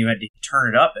soft and you had to turn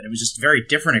it up, and it was just a very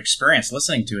different experience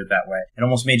listening to it that way. It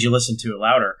almost made you listen to it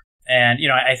louder. And,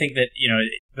 I think that,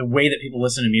 the way that people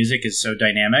listen to music is so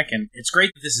dynamic, and it's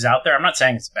great that this is out there. I'm not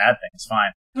saying it's a bad thing. It's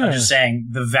fine. Yeah. I'm just saying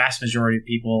the vast majority of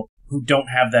people who don't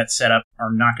have that setup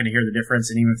are not going to hear the difference.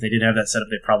 And even if they did have that setup,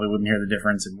 they probably wouldn't hear the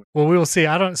difference. Well, we will see.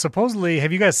 Supposedly,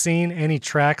 have you guys seen any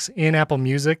tracks in Apple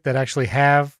Music that actually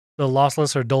have the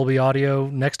lossless or Dolby audio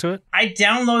next to it? I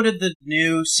downloaded the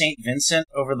new St. Vincent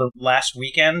over the last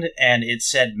weekend, and it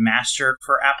said mastered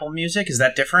for Apple Music. Is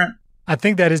that different? I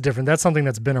think that is different. That's something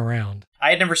that's been around.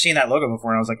 I had never seen that logo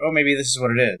before, and I was like, oh, maybe this is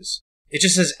what it is. It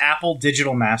just says Apple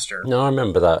Digital Master. No, I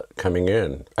remember that coming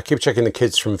in. I keep checking the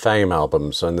Kids from Fame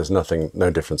albums, and there's no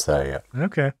difference there yet.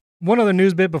 Okay. One other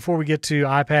news bit before we get to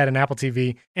iPad and Apple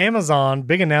TV. Amazon,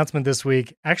 big announcement this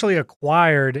week, actually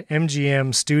acquired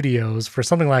MGM Studios for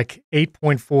something like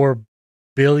 $8.4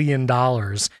 billion.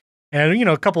 And,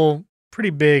 a couple pretty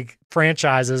big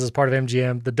franchises as part of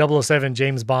MGM, the 007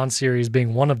 James Bond series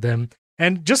being one of them.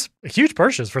 And just a huge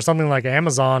purchase for something like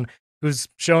Amazon, who's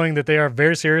showing that they are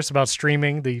very serious about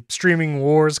streaming. The streaming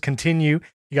wars continue.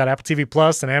 You got Apple TV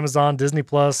Plus and Amazon, Disney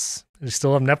Plus. You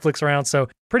still have Netflix around. So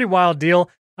pretty wild deal.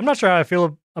 I'm not sure how I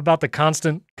feel about the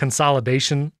constant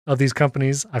consolidation of these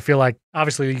companies. I feel like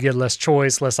obviously you get less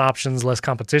choice, less options, less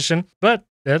competition, but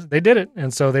they did it.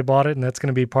 And so they bought it, and that's going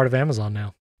to be part of Amazon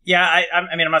now. Yeah,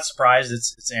 I mean, I'm not surprised.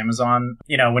 It's Amazon.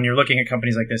 When you're looking at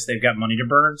companies like this, they've got money to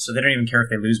burn, so they don't even care if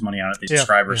they lose money on it. They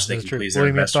subscribers, so they can please their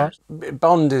investors.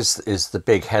 Bond is the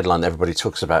big headline everybody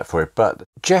talks about for it, but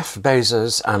Jeff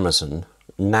Bezos' Amazon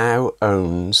now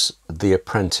owns The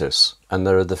Apprentice, and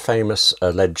there are the famous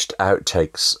alleged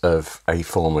outtakes of a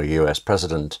former US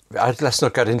president. Let's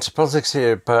not get into politics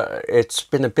here, but it's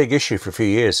been a big issue for a few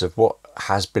years of what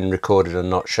has been recorded and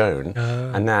not shown,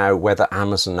 and now whether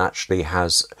Amazon actually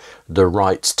has the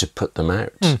rights to put them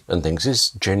out and things is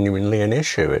genuinely an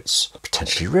issue. It's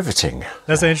potentially riveting.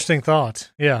 That's an interesting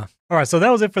thought. Yeah. All right, so that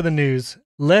was it for the news.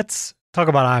 let's talk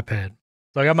about iPad.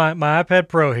 So I got my iPad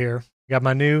Pro here. Got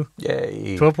my new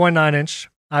Yay. 12.9-inch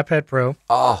iPad Pro.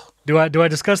 Oh, Do I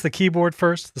discuss the keyboard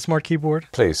first, the smart keyboard?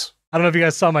 please. I don't know if you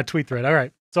guys saw my tweet thread. All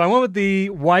right. So I went with the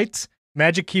white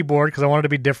Magic Keyboard because I wanted to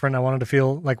be different. I wanted to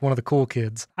feel like one of the cool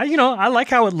kids. I like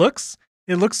how it looks.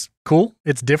 It looks cool.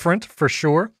 It's different for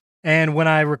sure. And when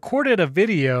I recorded a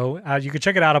video, you can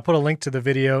check it out. I'll put a link to the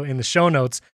video in the show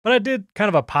notes. But I did kind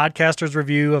of a podcaster's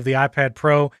review of the iPad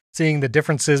Pro, seeing the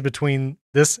differences between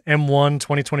this M1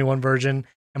 2021 version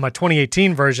and my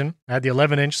 2018 version. I had the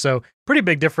 11-inch, so pretty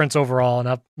big difference overall, and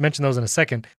I'll mention those in a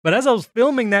second. But as I was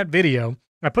filming that video,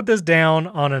 I put this down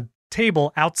on a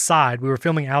table outside. We were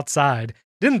filming outside.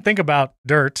 Didn't think about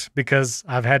dirt because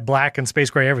I've had black and space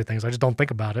gray everything, so I just don't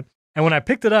think about it. And when I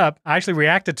picked it up, I actually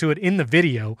reacted to it in the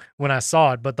video when I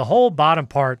saw it, but the whole bottom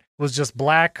part was just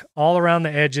black all around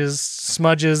the edges,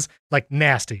 smudges, like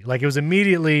nasty. Like it was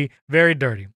immediately very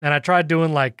dirty. And I tried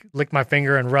doing like lick my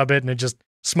finger and rub it, and it just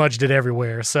smudged it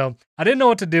everywhere. So I didn't know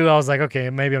what to do. I was like, okay,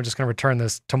 maybe I'm just going to return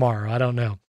this tomorrow. I don't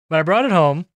know. But I brought it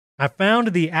home. I found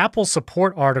the Apple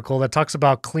support article that talks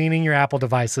about cleaning your Apple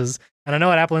devices. And I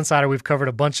know at AppleInsider, we've covered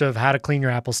a bunch of how to clean your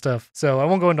Apple stuff. So I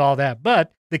won't go into all that.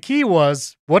 But the key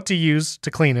was what to use to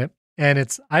clean it. And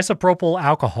it's isopropyl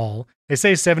alcohol. They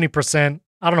say 70%.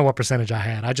 I don't know what percentage I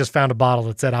had. I just found a bottle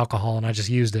that said alcohol and I just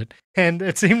used it. And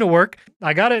it seemed to work.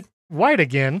 I got it white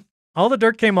again. All the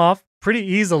dirt came off pretty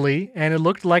easily and it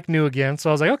looked like new again. So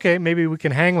I was like, okay, maybe we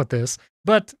can hang with this.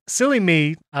 But silly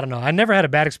me, I don't know. I never had a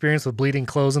bad experience with bleeding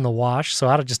clothes in the wash, so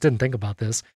I just didn't think about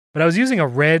this. But I was using a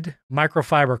red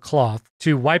microfiber cloth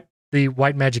to wipe the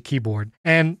white Magic Keyboard.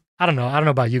 And I don't know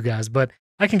about you guys, but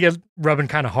I can get rubbing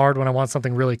kind of hard when I want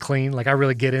something really clean. Like I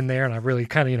really get in there and I really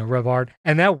kind of, rub hard.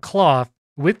 And that cloth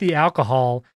with the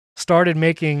alcohol started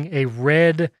making a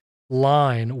red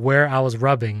line where I was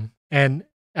rubbing. And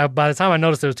by the time I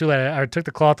noticed it was too late, I took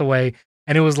the cloth away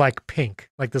and it was like pink.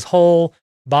 Like this whole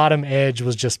bottom edge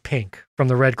was just pink from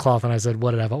the red cloth. And I said,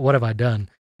 what have I done?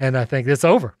 And I think it's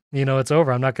over. It's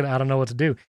over. I don't know what to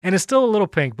do. And it's still a little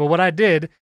pink. But what I did,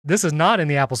 this is not in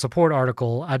the Apple support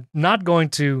article. I'm not going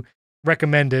to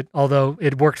recommend it, although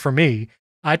it worked for me.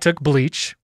 I took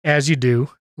bleach, as you do,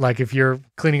 like if you're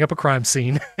cleaning up a crime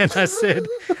scene. And I said,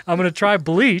 I'm going to try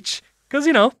bleach because,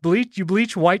 you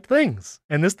bleach white things.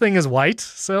 And this thing is white,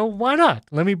 so why not?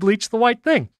 Let me bleach the white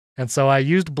thing. And so I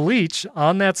used bleach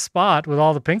on that spot with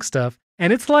all the pink stuff,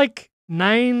 and it's like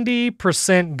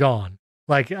 90% gone.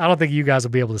 Like, I don't think you guys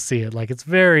will be able to see it. Like, it's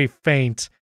very faint,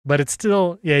 but it's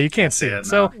still, you can't see it.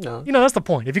 So, No. That's the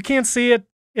point. If you can't see it,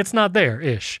 it's not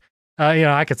there-ish.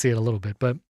 I could see it a little bit,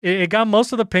 but it got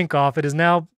most of the pink off. It is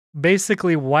now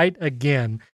basically white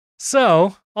again.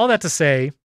 So, all that to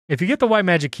say, if you get the white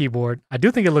Magic Keyboard, I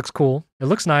do think it looks cool. It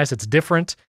looks nice. It's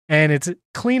different, and it's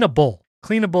cleanable.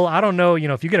 I don't know,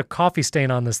 if you get a coffee stain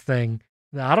on this thing,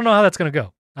 I don't know how that's going to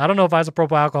go. I don't know if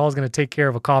isopropyl alcohol is going to take care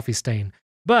of a coffee stain.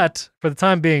 But for the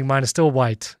time being, mine is still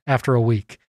white after a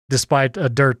week, despite a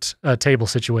dirt table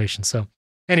situation. So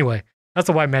anyway, that's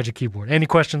the white Magic Keyboard. Any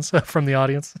questions from the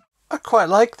audience? I quite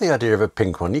like the idea of a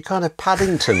pink one. You kind of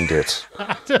Paddingtoned it,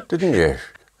 didn't you?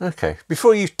 Okay.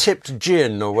 Before you tipped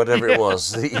gin or whatever it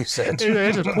was that you said.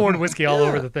 It just poured whiskey all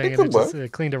over the thing and it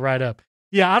just cleaned it right up.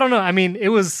 Yeah, I don't know. I mean, it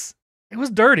was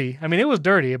dirty.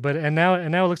 But now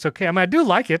it looks okay. I mean, I do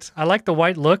like it. I like the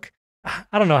white look.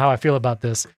 I don't know how I feel about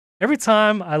this. Every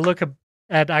time I look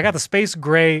I got the space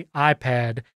gray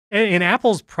iPad. In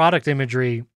Apple's product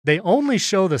imagery, they only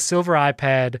show the silver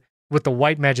iPad with the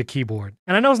white Magic Keyboard.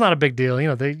 And I know it's not a big deal.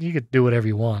 You could do whatever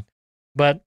you want.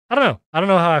 But I don't know. I don't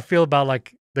know how I feel about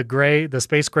like the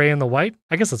space gray and the white.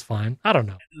 I guess it's fine. I don't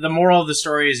know. The moral of the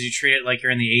story is you treat it like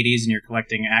you're in the 80s and you're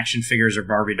collecting action figures or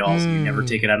Barbie dolls and you never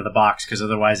take it out of the box because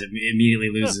otherwise it immediately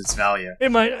loses its value.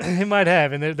 It might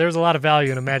have. And there's a lot of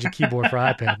value in a Magic Keyboard for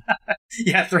iPad.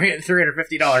 Yeah,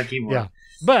 $350 keyboard. Yeah.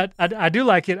 But I do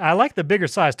like it. I like the bigger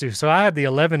size too. So I had the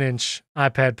 11-inch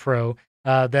iPad Pro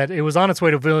that it was on its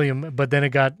way to William, but then it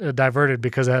got diverted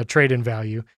because of trade-in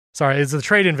value. Sorry, it's the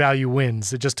trade-in value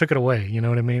wins. It just took it away. You know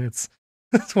what I mean? It's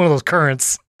one of those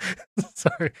currents.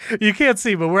 Sorry. You can't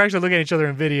see, but we're actually looking at each other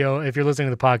in video if you're listening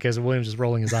to the podcast, and William's just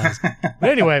rolling his eyes. But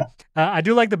anyway, I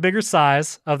do like the bigger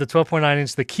size of the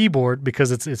 12.9-inch, the keyboard,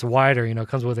 because it's wider, it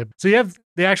comes with it. So you have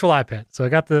the actual iPad. So I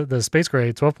got the Space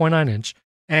Gray 12.9-inch.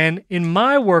 And in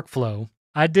my workflow,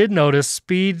 I did notice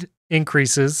speed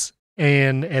increases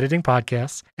in editing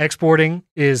podcasts. Exporting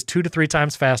is 2 to 3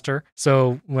 times faster.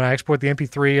 So when I export the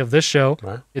MP3 of this show,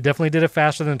 It definitely did it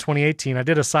faster than 2018. I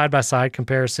did a side-by-side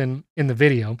comparison in the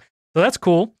video. So that's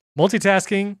cool.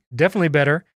 Multitasking, definitely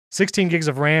better. 16 gigs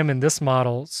of RAM in this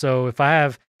model. So if I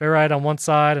Fairlight on one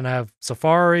side and I have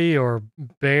Safari or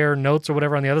Bear Notes or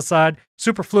whatever on the other side.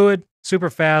 Super fluid, super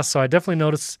fast. So I definitely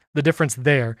notice the difference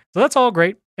there. So that's all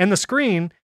great. And the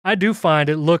screen, I do find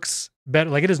it looks better.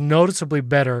 Like it is noticeably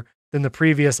better than the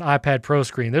previous iPad Pro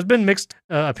screen. There's been mixed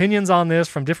opinions on this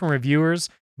from different reviewers,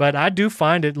 but I do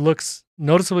find it looks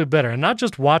noticeably better. And not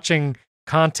just watching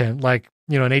content like,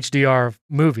 an HDR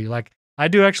movie. Like I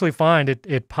do actually find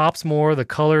it pops more. The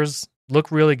colors look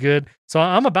really good. So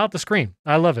I'm about the screen.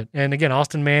 I love it. And again,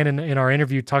 Austin Mann in our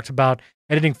interview talked about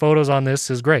editing photos on this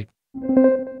is great.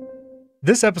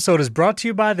 This episode is brought to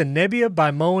you by the Nebia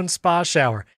by Moen Spa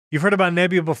Shower. You've heard about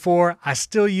Nebia before. I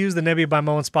still use the Nebia by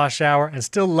Moen Spa Shower and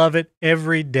still love it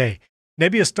every day.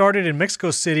 Nebia started in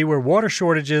Mexico City where water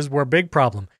shortages were a big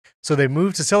problem. So they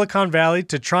moved to Silicon Valley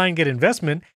to try and get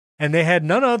investment, and they had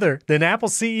none other than Apple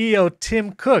CEO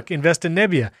Tim Cook invest in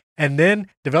Nebia. And then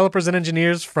developers and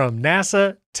engineers from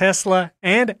NASA, Tesla,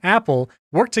 and Apple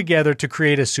worked together to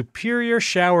create a superior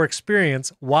shower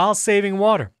experience while saving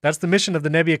water. That's the mission of the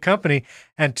Nebia company.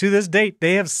 And to this date,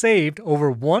 they have saved over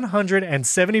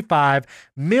 175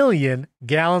 million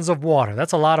gallons of water.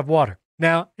 That's a lot of water.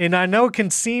 Now, and I know it can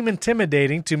seem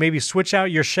intimidating to maybe switch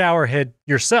out your shower head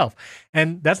yourself.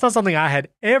 And that's not something I had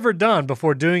ever done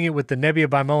before doing it with the Nebia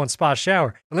by Moen Spa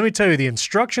Shower. But let me tell you, the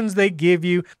instructions they give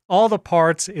you, all the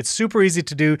parts, it's super easy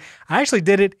to do. I actually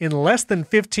did it in less than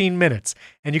 15 minutes.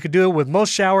 And you could do it with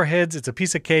most shower heads. It's a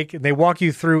piece of cake, and they walk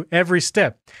you through every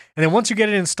step. And then once you get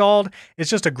it installed, it's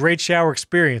just a great shower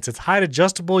experience. It's height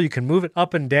adjustable. You can move it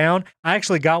up and down. I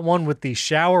actually got one with the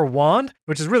shower wand,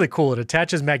 which is really cool. It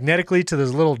attaches magnetically to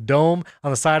this little dome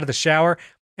on the side of the shower,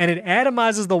 and it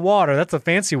atomizes the water. That's a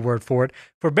fancy word for it,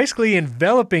 for basically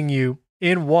enveloping you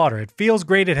in water. It feels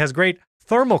great. It has great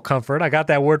thermal comfort. I got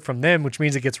that word from them, which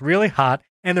means it gets really hot.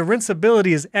 And the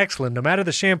rinsability is excellent. No matter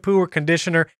the shampoo or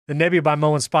conditioner, the Nebia by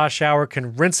Moen Spa Shower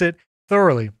can rinse it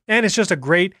thoroughly. And it's just a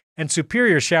great and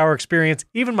superior shower experience.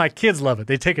 Even my kids love it.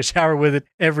 They take a shower with it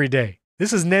every day.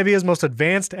 This is Nebia's most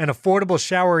advanced and affordable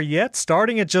shower yet,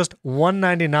 starting at just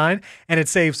 $199, and it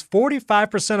saves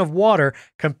 45% of water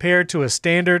compared to a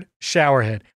standard shower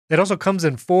head. It also comes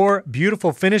in 4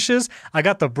 beautiful finishes. I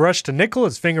got the brush to nickel.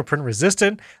 It's fingerprint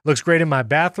resistant. Looks great in my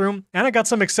bathroom. And I got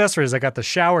some accessories. I got the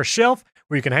shower shelf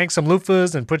where you can hang some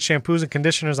loofahs and put shampoos and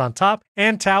conditioners on top,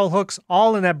 and towel hooks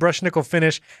all in that brush nickel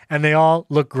finish, and they all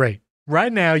look great.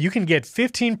 Right now, you can get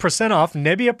 15% off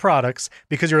Nebia products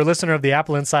because you're a listener of the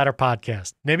Apple Insider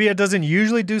podcast. Nebia doesn't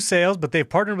usually do sales, but they've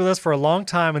partnered with us for a long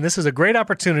time, and this is a great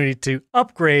opportunity to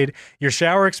upgrade your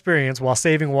shower experience while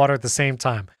saving water at the same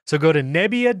time. So go to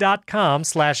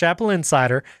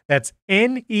Nebia.com/AppleInsider. That's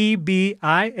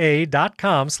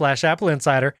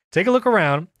NEBIA.com/AppleInsider. Take a look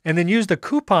around and then use the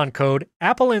coupon code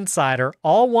AppleInsider,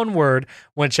 all one word,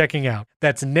 when checking out.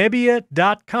 That's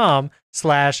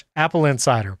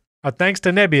Nebia.com/AppleInsider. Our thanks to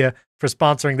Nebia for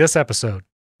sponsoring this episode.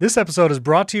 This episode is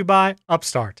brought to you by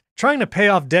Upstart. Trying to pay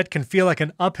off debt can feel like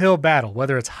an uphill battle.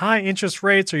 Whether it's high interest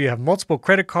rates or you have multiple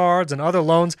credit cards and other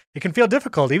loans, it can feel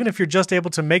difficult even if you're just able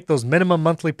to make those minimum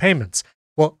monthly payments.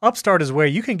 Well, Upstart is where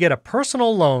you can get a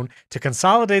personal loan to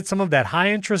consolidate some of that high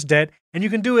interest debt, and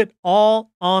you can do it all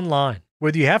online.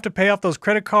 Whether you have to pay off those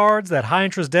credit cards, that high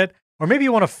interest debt, or maybe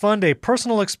you want to fund a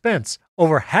personal expense,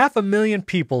 over 500,000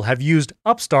 people have used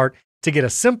Upstart to get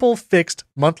a simple, fixed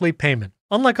monthly payment.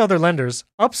 Unlike other lenders,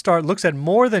 Upstart looks at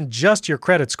more than just your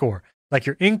credit score, like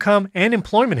your income and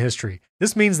employment history.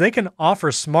 This means they can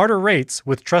offer smarter rates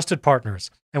with trusted partners.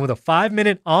 And with a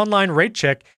 5-minute online rate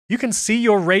check, you can see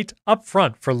your rate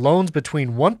upfront for loans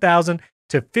between $1,000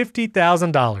 to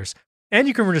 $50,000. And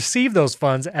you can receive those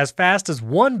funds as fast as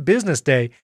 1 business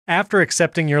day after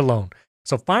accepting your loan.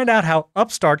 So find out how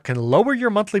Upstart can lower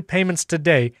your monthly payments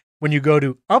today when you go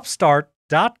to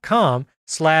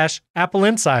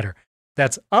upstart.com/AppleInsider.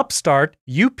 That's Upstart,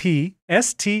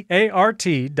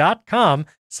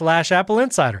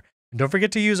 UPSTART.com/AppleInsider. And don't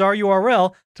forget to use our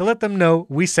URL to let them know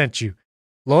we sent you.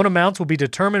 Loan amounts will be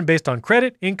determined based on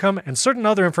credit, income, and certain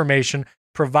other information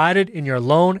provided in your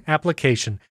loan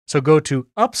application. So go to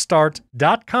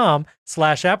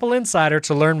upstart.com/AppleInsider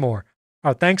to learn more.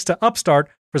 Our thanks to Upstart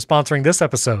for sponsoring this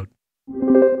episode.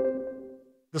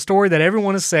 The story that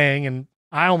everyone is saying, and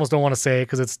I almost don't want to say it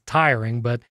because it's tiring,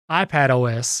 but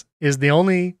iPadOS is the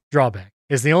only drawback.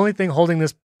 It's the only thing holding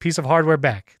this piece of hardware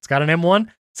back. It's got an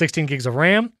M1, 16 gigs of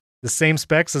RAM, the same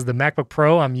specs as the MacBook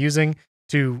Pro I'm using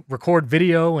to record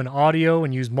video and audio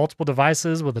and use multiple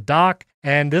devices with a dock.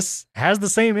 And this has the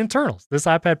same internals. This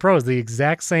iPad Pro is the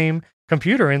exact same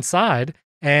computer inside,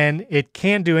 and it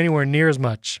can't do anywhere near as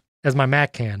much as my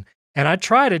Mac can. And I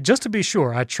tried it just to be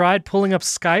sure. I tried pulling up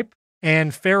Skype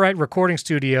and Fairlight Recording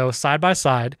Studio side by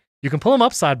side, You can pull them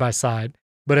up side by side,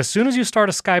 but as soon as you start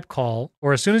a Skype call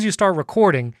or as soon as you start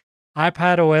recording,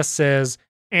 iPadOS says,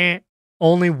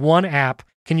 only one app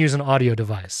can use an audio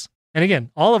device. And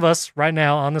again, all of us right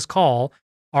now on this call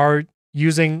are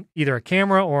using either a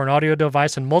camera or an audio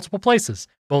device in multiple places,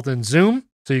 both in Zoom,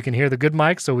 so you can hear the good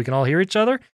mic so we can all hear each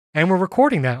other, and we're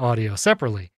recording that audio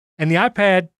separately. And the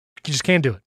iPad, you just can't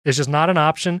do it. It's just not an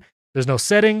option. There's no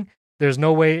setting. There's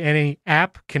no way any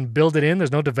app can build it in.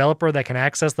 There's no developer that can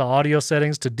access the audio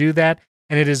settings to do that.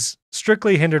 And it is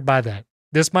strictly hindered by that.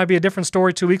 This might be a different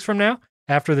story 2 weeks from now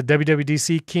after the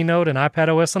WWDC keynote and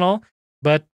iPadOS and all,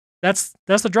 but that's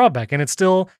the drawback. And it's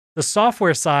still the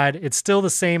software side. It's still the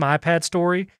same iPad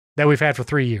story that we've had for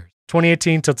 3 years,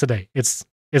 2018 till today. It's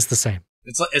the same.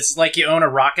 It's like you own a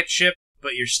rocket ship,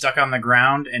 but you're stuck on the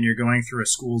ground and you're going through a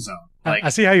school zone. Like, I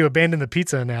see how you abandoned the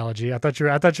pizza analogy. I thought you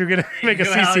were going to make a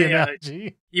CC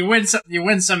analogy. You win some, you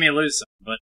lose some.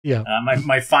 But yeah,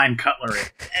 my fine cutlery.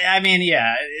 I mean,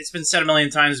 yeah, it's been said a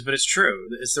million times, but it's true.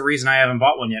 It's the reason I haven't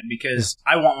bought one yet, because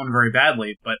I want one very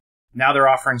badly. But now they're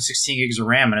offering 16 gigs of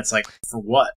RAM, and it's like, for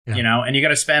what? Yeah. You know, and you got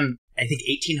to spend, I think,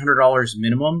 $1,800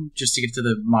 minimum just to get to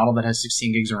the model that has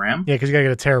 16 gigs of RAM. Yeah, because you got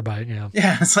to get a terabyte. Yeah.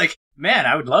 Yeah, it's like, man,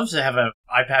 I would love to have an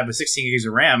iPad with 16 gigs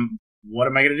of RAM. What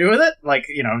am I going to do with it? Like,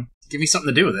 you know, give me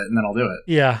something to do with it, and then I'll do it.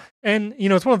 Yeah. And, you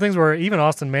know, it's one of the things where even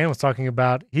Austin Mann was talking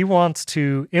about, he wants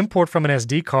to import from an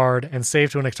SD card and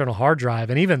save to an external hard drive.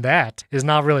 And even that is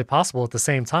not really possible at the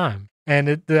same time. And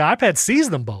the iPad sees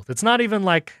them both. It's not even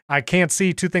like I can't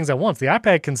see two things at once. The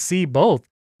iPad can see both,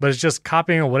 but it's just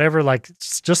copying or whatever. Like,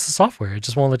 it's just the software. It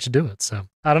just won't let you do it. So,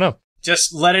 I don't know.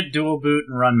 Just let it dual boot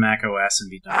and run Mac OS and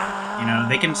be done. You know,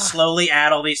 they can slowly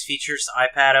add all these features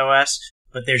to iPad OS,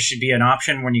 but there should be an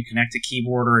option when you connect a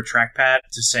keyboard or a trackpad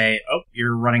to say, oh,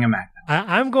 you're running a Mac now.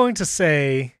 I'm going to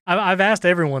say, I've asked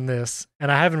everyone this,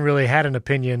 and I haven't really had an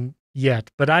opinion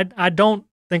yet, but I don't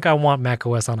think I want Mac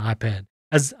OS on iPad.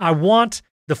 As I want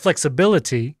the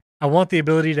flexibility, I want the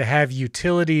ability to have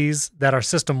utilities that are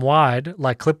system-wide,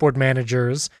 like clipboard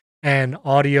managers and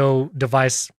audio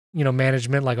device, you know,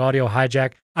 management, like audio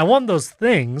hijack. I want those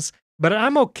things, but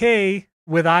I'm okay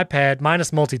with iPad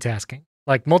minus multitasking.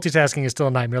 Like, multitasking is still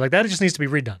a nightmare. Like, that just needs to be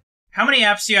redone. How many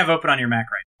apps do you have open on your Mac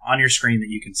right now, on your screen that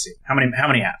you can see? How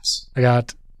many apps? I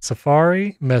got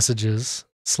Safari, Messages,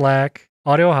 Slack,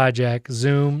 Audio Hijack,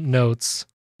 Zoom, Notes.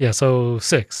 Yeah, so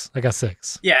 6. I got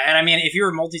 6. Yeah, and I mean, if you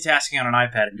were multitasking on an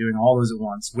iPad and doing all those at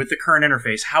once with the current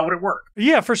interface, how would it work?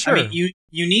 Yeah, for sure. I mean,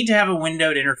 you need to have a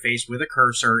windowed interface with a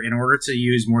cursor in order to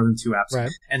use more than 2 apps. Right.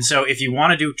 And so if you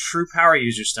want to do true power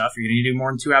user stuff, you're going to need to do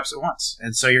more than 2 apps at once.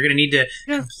 And so you're going to need to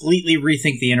completely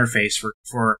rethink the interface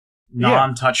for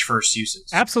non-touch first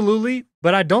uses. Absolutely,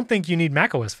 but I don't think you need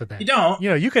macOS for that. You don't. You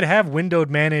know, you could have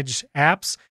windowed managed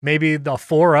apps, maybe the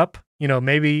 4-up. You know,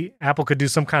 maybe Apple could do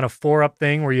some kind of 4-up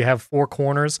thing where you have 4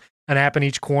 corners, an app in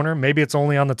each corner. Maybe it's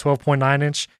only on the 12.9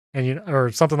 inch and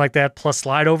or something like that, plus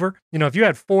slide over. You know, if you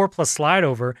had 4 plus slide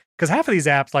over, because half of these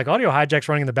apps, like Audio Hijack's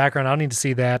running in the background, I don't need to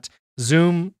see that.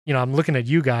 Zoom, you know, I'm looking at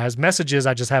you guys. Messages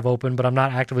I just have open, but I'm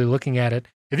not actively looking at it.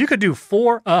 If you could do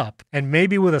 4 up and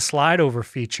maybe with a slide over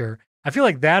feature, I feel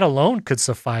like that alone could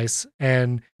suffice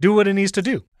and do what it needs to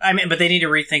do. I mean, but they need to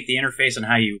rethink the interface and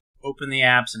how you open the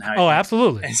apps and how. Oh,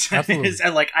 absolutely. Absolutely.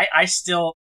 Like I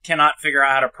still cannot figure out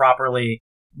how to properly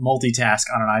multitask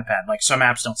on an iPad. Like, some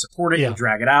apps don't support it. You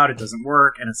drag it out, it doesn't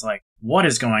work, and it's like, what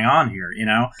is going on here? You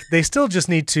know, they still just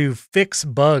need to fix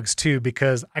bugs too,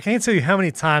 because I can't tell you how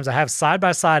many times I have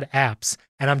side-by-side apps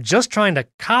and I'm just trying to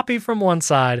copy from one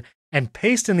side and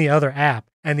paste in the other app,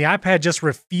 and the iPad just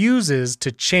refuses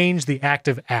to change the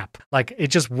active app. Like, it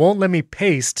just won't let me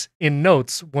paste in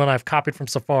Notes when I've copied from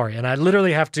Safari. And I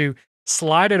literally have to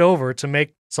slide it over to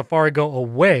make Safari go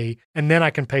away, and then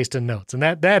I can paste in Notes. And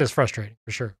that is frustrating,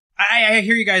 for sure. I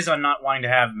hear you guys on not wanting to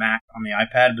have Mac on the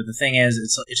iPad, but the thing is,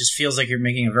 it just feels like you're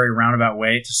making a very roundabout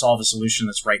way to solve a solution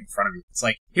that's right in front of you. It's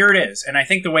like, here it is. And I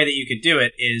think the way that you could do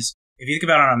it is, if you think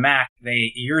about it on a Mac,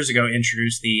 they years ago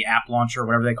introduced the app launcher,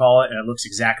 whatever they call it, and it looks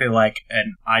exactly like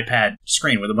an iPad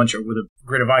screen with a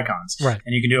grid of icons. Right.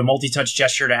 And you can do a multi-touch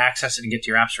gesture to access it and get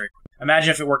to your apps very quickly. Imagine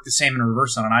if it worked the same in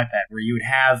reverse on an iPad, where you would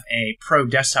have a pro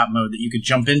desktop mode that you could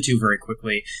jump into very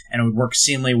quickly, and it would work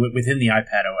seamlessly within the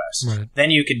iPad OS. Right. Then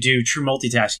you could do true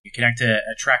multitasking. You connect a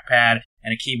trackpad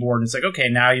and a keyboard, and it's like, okay,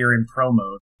 now you're in pro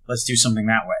mode. Let's do something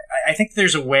that way. I think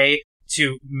there's a way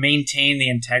to maintain the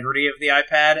integrity of the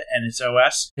iPad and its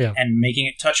OS, and making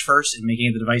it touch first and making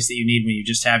it the device that you need when you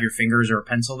just have your fingers or a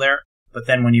pencil there. But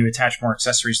then when you attach more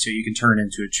accessories to it, you can turn it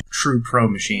into a true pro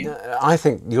machine. I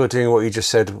think you're doing what you just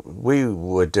said we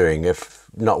were doing. If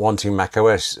not wanting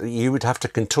macOS, you would have to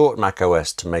contort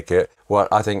macOS to make it what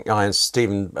I think I and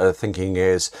Stephen are thinking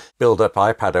is build up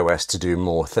iPadOS to do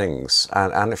more things.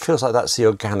 And it feels like that's the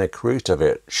organic route of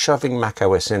it, shoving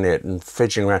macOS in it and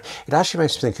fidgeting around. It actually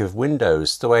makes me think of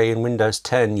Windows, the way in Windows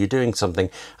 10 you're doing something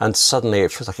and suddenly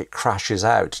it feels like it crashes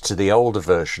out to the older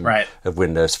version of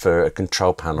Windows for a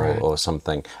control panel or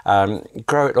something.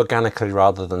 Grow it organically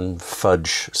rather than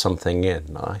fudge something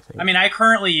in, I think. I mean, I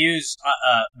currently use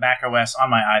macOS on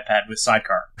my iPad with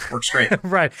Sidecar. Works great.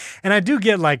 Right. And I do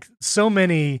get like so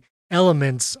many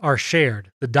elements are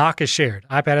shared. The dock is shared.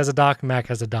 iPad has a dock, Mac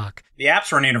has a dock. The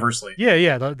apps run universally.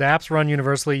 Yeah. The apps run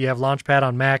universally. You have Launchpad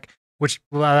on Mac, which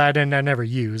I never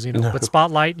use, But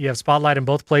Spotlight, you have Spotlight in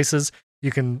both places.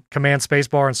 You can command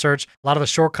spacebar and search. A lot of the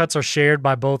shortcuts are shared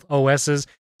by both OSs.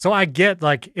 So I get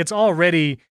like it's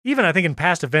already, even I think in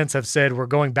past events have said we're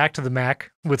going back to the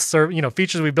Mac with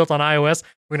features we built on iOS.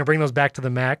 We're going to bring those back to the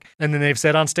Mac. And then they've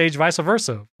said on stage vice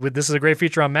versa. With this is a great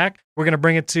feature on Mac, we're going to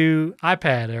bring it to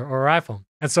iPad or iPhone.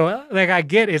 And so like I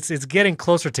get it's getting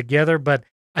closer together, but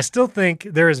I still think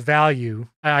there is value.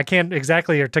 I can't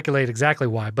exactly articulate exactly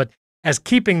why, but as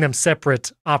keeping them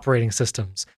separate operating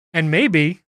systems. And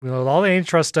maybe with all the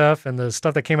antitrust stuff and the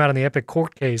stuff that came out in the Epic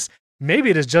court case, maybe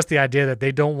it is just the idea that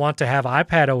they don't want to have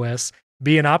iPadOS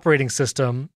be an operating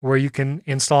system where you can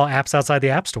install apps outside the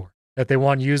App Store, that they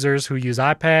want users who use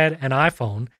iPad and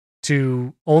iPhone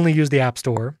to only use the App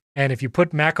Store. And if you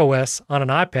put macOS on an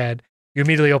iPad, you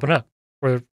immediately open up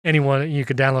for anyone. You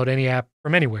could download any app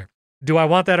from anywhere. Do I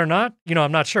want that or not?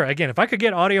 I'm not sure. Again, if I could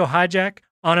get Audio Hijack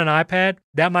on an iPad,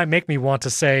 that might make me want to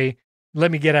say,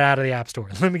 let me get it out of the App Store.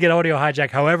 Let me get Audio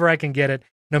Hijack however I can get it,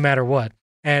 no matter what.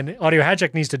 And Audio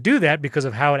Hijack needs to do that because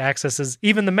of how it accesses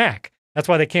even the Mac. That's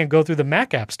why they can't go through the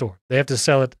Mac App Store. They have to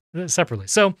sell it separately.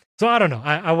 So I don't know.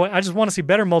 I just want to see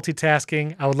better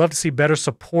multitasking. I would love to see better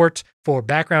support for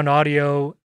background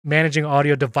audio, managing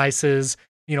audio devices,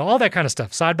 all that kind of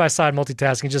stuff. Side-by-side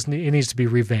multitasking, it needs to be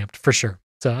revamped for sure.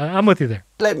 So I'm with you there.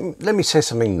 Let me say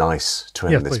something nice to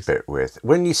end this bit with.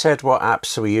 When you said what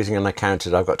apps are we using, and I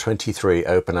counted, I've got 23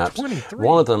 open apps. 23?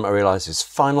 One of them I realised is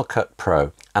Final Cut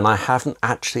Pro, and I haven't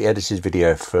actually edited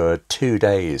video for 2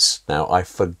 days now. I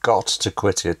forgot to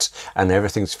quit it, and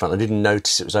everything's fine. I didn't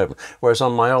notice it was open. Whereas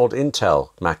on my old Intel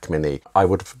Mac Mini, I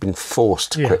would have been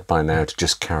forced to quit by now to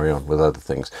just carry on with other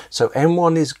things. So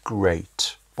M1 is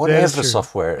great. Whatever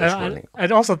software is running.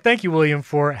 And also thank you, William,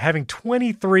 for having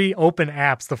 23 open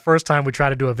apps the first time we try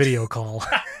to do a video call.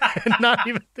 And not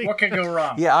even think what could go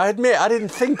wrong? Yeah, I admit I didn't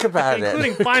think about it.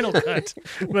 Including Final Cut.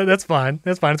 But that's fine.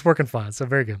 It's working fine. So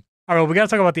very good. All right, well, we got to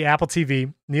talk about the Apple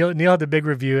TV. Neil had the big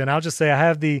review, and I'll just say I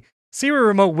have the Siri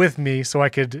remote with me so I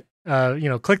could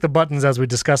click the buttons as we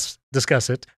discuss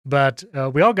it. But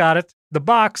we all got it. The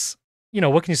box,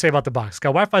 what can you say about the box? It's got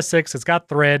Wi-Fi 6. It's got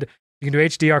Thread. You can do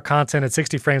HDR content at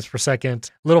 60 frames per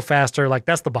second, a little faster. Like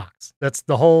that's the box. That's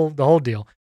the whole deal.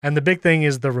 And the big thing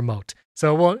is the remote.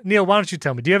 So, well, Neil, why don't you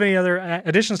tell me? Do you have any other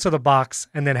additions to the box?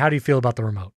 And then how do you feel about the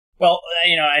remote? Well,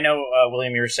 I know,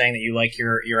 William, you were saying that you like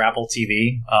your Apple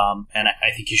TV, and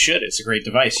I think you should. It's a great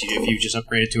device. If you just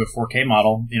upgrade it to a 4K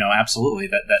model, absolutely,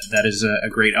 that is a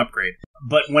great upgrade.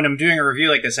 But when I'm doing a review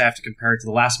like this, I have to compare it to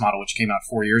the last model, which came out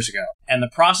 4 years ago. And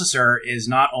the processor is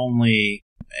not only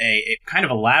a kind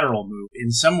of a lateral move. In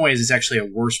some ways, it's actually a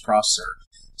worse processor.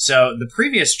 So the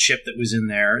previous chip that was in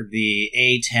there, the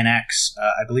A10X,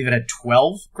 I believe it had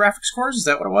 12 graphics cores. Is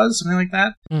that what it was? Something like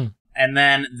that? Mm. And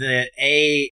then the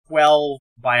A12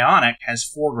 Bionic has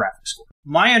 4 graphics cores.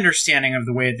 My understanding of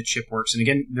the way the chip works, and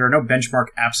again, there are no benchmark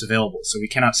apps available, so we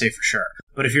cannot say for sure.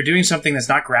 But if you're doing something that's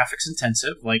not graphics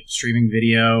intensive, like streaming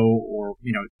video or,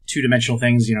 two-dimensional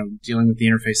things, dealing with the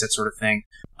interface, that sort of thing,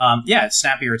 it's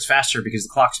snappier, it's faster because the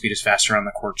clock speed is faster on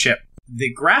the core chip.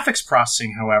 The graphics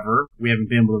processing, however, we haven't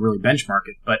been able to really benchmark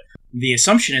it, but the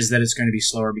assumption is that it's going to be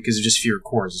slower because of just fewer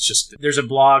cores. It's just, there's a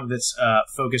blog that's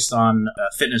focused on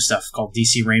fitness stuff called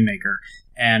DC Rainmaker,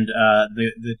 and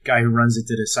the guy who runs it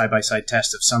did a side-by-side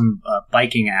test of some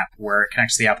biking app where it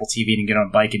connects to the Apple TV and you get on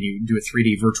a bike and you do a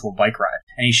 3D virtual bike ride.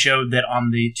 And he showed that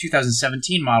on the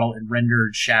 2017 model, it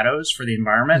rendered shadows for the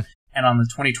environment, and on the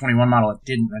 2021 model, it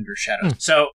didn't render shadows.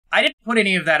 So I didn't put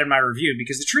any of that in my review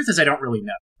because the truth is I don't really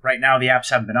know. Right now, the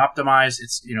apps haven't been optimized.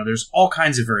 It's, there's all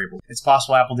kinds of variables. It's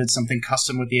possible Apple did something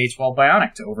custom with the A12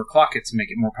 Bionic to overclock it to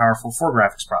make it more powerful for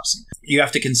graphics processing. You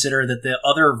have to consider that the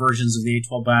other versions of the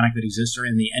A12 Bionic that exist are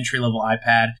in the entry-level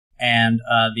iPad and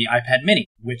the iPad mini,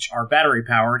 which are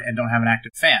battery-powered and don't have an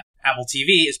active fan. Apple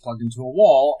TV is plugged into a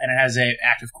wall and it has an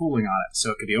active cooling on it,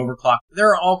 so it could be overclocked. There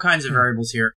are all kinds of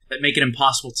variables here that make it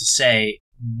impossible to say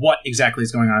what exactly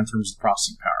is going on in terms of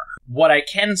processing power. What I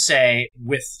can say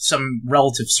with some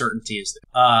relative certainty is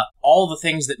that all the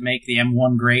things that make the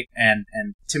M1 great and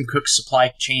Tim Cook's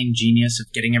supply chain genius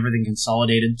of getting everything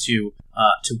consolidated to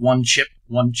one chip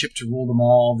to rule them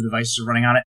all the devices are running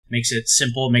on it, makes it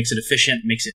simple, makes it efficient,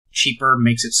 makes it cheaper,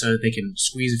 makes it so that they can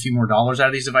squeeze a few more dollars out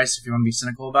of these devices if you want to be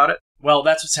cynical about it. Well,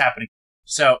 that's what's happening.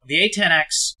 So the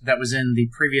A10X that was in the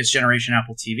previous generation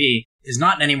Apple TV is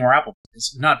not any more Apple.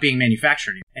 It's not being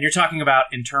manufactured anymore. And you're talking about,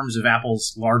 in terms of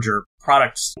Apple's larger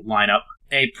products lineup,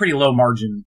 a pretty low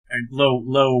margin,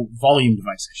 low volume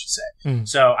device, I should say.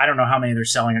 So I don't know how many they're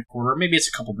selling a quarter. Maybe it's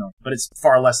a couple million, but it's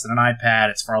far less than an iPad.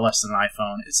 It's far less than an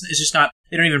iPhone. It's just not,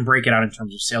 they don't even break it out in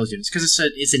terms of sales units because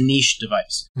it's a niche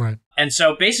device. Right. And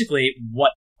so basically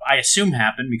what I assume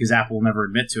happened, because Apple will never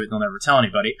admit to it, they'll never tell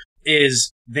anybody,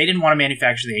 is they didn't want to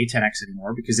manufacture the A10X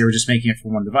anymore because they were just making it for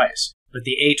one device. But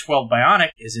the A12 Bionic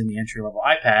is in the entry-level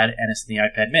iPad, and it's in the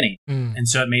iPad mini. And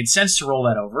so it made sense to roll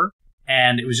that over,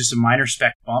 and it was just a minor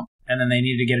spec bump, and then they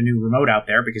needed to get a new remote out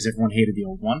there because everyone hated the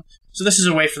old one. So this is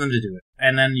a way for them to do it.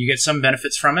 And then you get some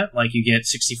benefits from it, like you get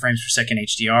 60 frames per second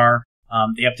HDR.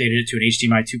 They updated it to an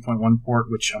HDMI 2.1 port,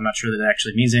 which I'm not sure that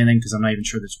actually means anything because I'm not even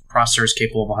sure this processor is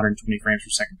capable of 120 frames per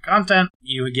second content.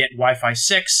 You would get Wi-Fi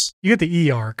 6. You get the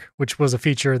eARC, which was a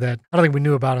feature that I don't think we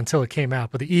knew about until it came out,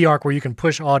 but the eARC where you can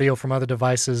push audio from other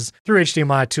devices through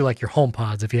HDMI to like your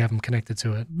HomePods if you have them connected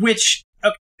to it. Which,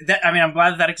 I'm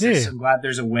glad that exists. Yeah. I'm glad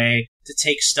there's a way to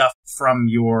take stuff from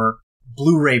your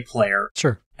Blu-ray player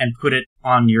and put it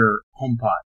on your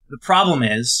HomePod. The problem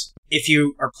is, if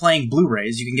you are playing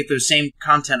Blu-rays, you can get those same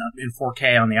content in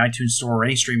 4K on the iTunes Store or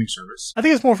any streaming service. I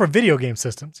think it's more for video game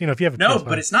systems. You know, if you have a No, PS5.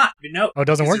 but it's not. No. Oh, it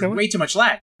doesn't work that There's way? way too much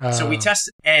lag. So we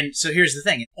tested. And so here's the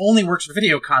thing. It only works for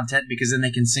video content because then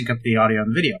they can sync up the audio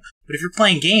and the video. But if you're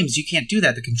playing games, you can't do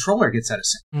that. The controller gets out of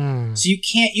sync. So you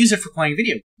can't use it for playing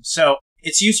video games. So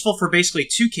it's useful for basically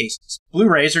two cases.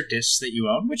 Blu-rays or discs that you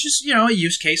own, which is, a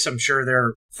use case. I'm sure there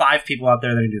are 5 people out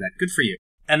there that can do that. Good for you.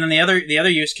 And then the other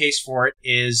use case for it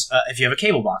is if you have a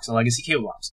cable box, a legacy cable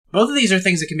box. Both of these are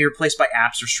things that can be replaced by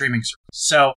apps or streaming services.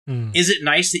 So is it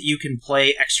nice that you can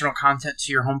play external content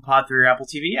to your HomePod through your Apple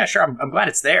TV? Yeah, sure. I'm glad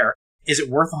it's there. Is it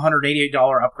worth a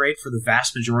 $188 upgrade for the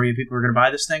vast majority of people who are going to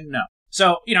buy this thing? No.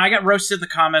 So, I got roasted in the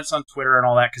comments on Twitter and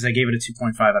all that because I gave it a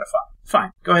 2.5 out of 5.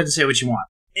 Fine. Go ahead and say what you want.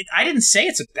 I didn't say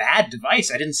it's a bad device.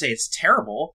 I didn't say it's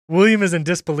terrible. William is in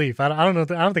disbelief. I don't know.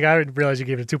 I don't think I would realize you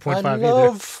gave it a 2.5 either. I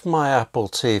love my Apple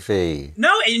TV.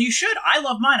 No, and you should. I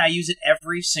love mine. I use it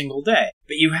every single day.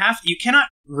 But you cannot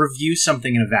review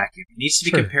something in a vacuum. It needs to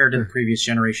be compared to the previous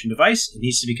generation device. It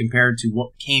needs to be compared to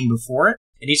what came before it.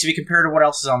 It needs to be compared to what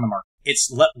else is on the market.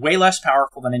 It's way less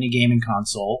powerful than any gaming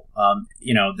console,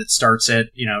 that starts at,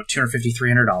 $250,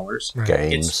 $300. Right.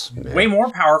 Games. It's way more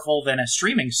powerful than a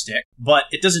streaming stick, but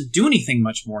it doesn't do anything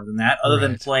much more than that other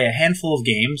than play a handful of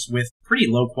games with pretty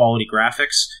low quality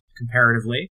graphics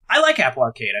comparatively. I like Apple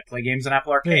Arcade. I play games on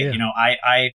Apple Arcade.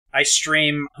 Yeah. I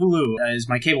stream Hulu as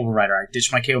my cable provider. I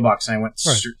ditched my cable box and I went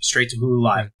straight to Hulu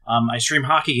Live. I stream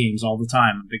hockey games all the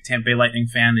time. I'm a big Tampa Bay Lightning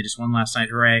fan. They just won last night.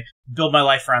 Hooray. Build my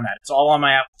life around that. It's all on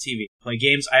my Apple TV. Play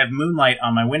games. I have Moonlight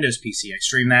on my Windows PC. I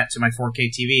stream that to my 4K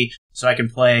TV so I can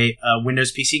play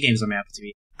Windows PC games on my Apple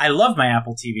TV. I love my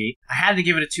Apple TV. I had to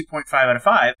give it a 2.5 out of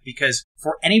 5 because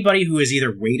for anybody who has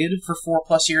either waited for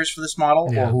 4+ years for this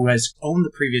model or who has owned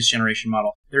the previous generation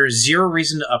model, there is zero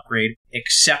reason to upgrade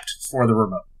except for the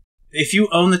remote. If you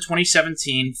own the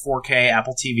 2017 4K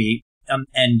Apple TV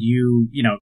and you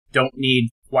don't need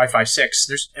Wi-Fi 6,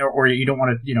 or you don't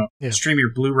want to, stream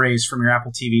your Blu-rays from your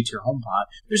Apple TV to your HomePod,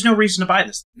 there's no reason to buy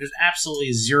this. There's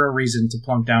absolutely zero reason to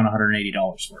plunk down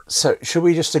 $180 for it. So should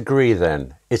we just agree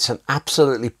then? It's an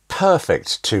absolutely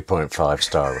perfect 2.5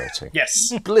 star rating.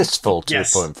 Yes. Blissful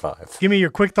 2.5. Give me your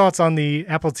quick thoughts on the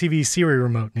Apple TV Siri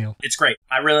remote, Neil. It's great.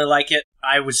 I really like it.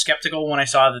 I was skeptical when I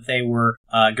saw that they were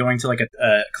going to like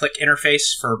a click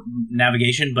interface for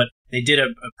navigation, but they did a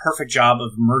perfect job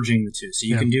of merging the two. So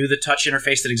you can do the touch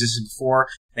interface that existed before.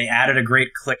 They added a great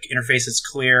click interface that's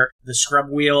clear. The scrub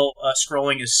wheel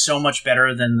scrolling is so much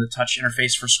better than the touch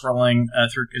interface for scrolling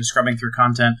through and scrubbing through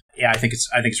content. Yeah, I think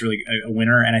it's really a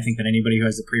winner, and I think that anybody who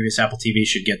has the previous Apple TV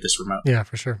should get this remote. Yeah,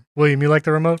 for sure. William, you like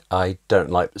the remote? I don't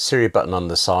like the Siri button on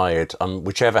the side.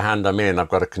 Whichever hand I'm in, I've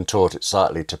got to contort it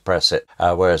slightly to press it,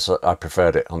 whereas I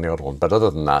preferred it on the other one. But other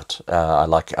than that, I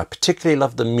like it. I particularly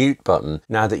love the mute button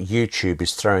now that YouTube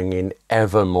is throwing in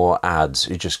ever more ads.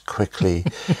 You just quickly...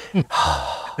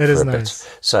 It is nice.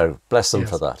 So bless them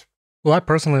for that. Well, I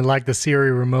personally like the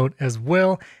Siri remote as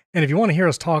well. And if you want to hear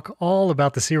us talk all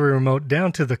about the Siri remote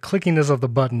down to the clickiness of the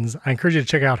buttons, I encourage you to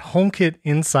check out HomeKit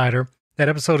Insider. That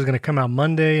episode is going to come out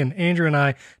Monday, and Andrew and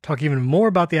I talk even more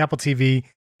about the Apple TV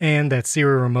and that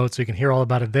Siri remote, so you can hear all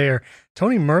about it there.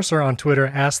 Tony Mercer on Twitter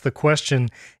asked the question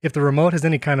if the remote has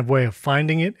any kind of way of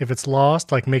finding it, if it's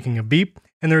lost, like making a beep.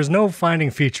 And there's no finding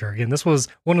feature. Again, this was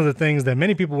one of the things that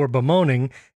many people were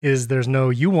bemoaning, is there's no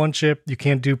U1 chip. You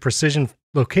can't do precision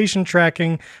location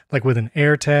tracking like with an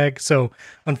AirTag. So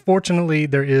unfortunately,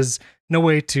 there is no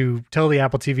way to tell the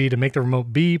Apple TV to make the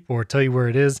remote beep or tell you where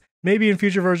it is. Maybe in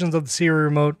future versions of the Siri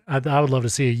remote, I would love to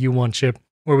see a U1 chip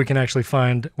where we can actually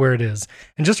find where it is.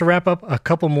 And just to wrap up, a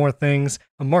couple more things.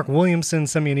 Mark Williamson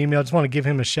sent me an email. I just want to give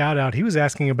him a shout out. He was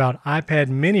asking about iPad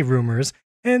mini rumors.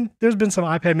 And there's been some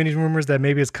iPad mini rumors that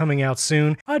maybe it's coming out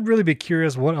soon. I'd really be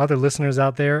curious what other listeners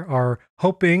out there are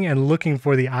hoping and looking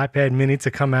for the iPad mini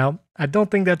to come out. I don't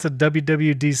think that's a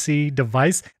WWDC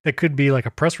device. That could be like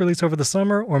a press release over the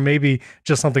summer or maybe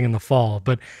just something in the fall.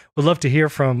 But we'd love to hear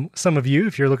from some of you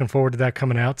if you're looking forward to that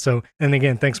coming out. So, and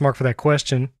again, thanks, Mark, for that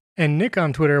question. And Nick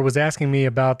on Twitter was asking me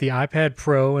about the iPad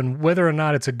Pro and whether or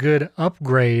not it's a good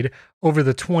upgrade over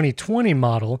the 2020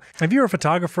 model. If you're a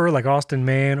photographer like Austin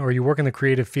Mann, or you work in the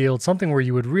creative field, something where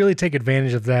you would really take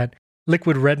advantage of that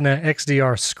Liquid Retina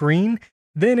XDR screen,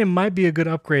 then it might be a good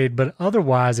upgrade. But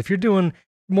otherwise, if you're doing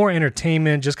more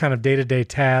entertainment, just kind of day-to-day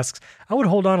tasks, I would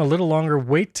hold on a little longer,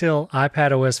 wait till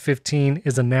iPadOS 15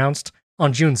 is announced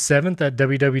on June 7th at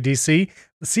WWDC.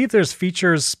 See if there's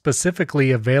features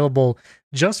specifically available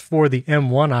just for the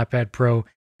M1 iPad Pro,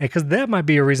 because that might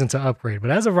be a reason to upgrade.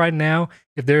 But as of right now,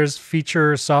 if there's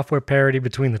feature software parity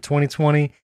between the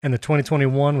 2020 and the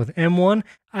 2021 with M1,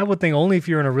 I would think only if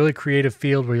you're in a really creative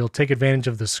field where you'll take advantage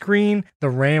of the screen, the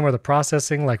RAM, or the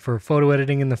processing, like for photo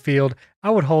editing in the field,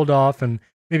 I would hold off and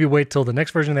maybe wait till the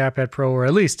next version of the iPad Pro, or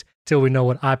at least till we know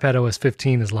what iPadOS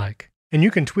 15 is like. And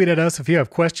you can tweet at us if you have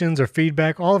questions or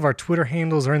feedback. All of our Twitter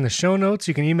handles are in the show notes.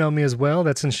 You can email me as well.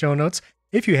 That's in show notes.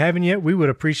 If you haven't yet, we would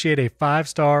appreciate a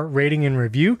 5-star rating and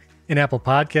review in Apple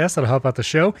Podcasts. That'll help out the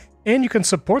show. And you can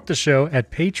support the show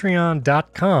at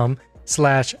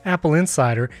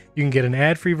patreon.com/AppleInsider. You can get an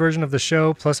ad-free version of the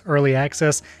show, plus early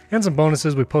access and some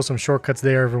bonuses. We post some shortcuts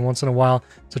there every once in a while.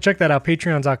 So check that out,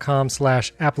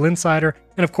 patreon.com/AppleInsider.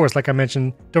 And of course, like I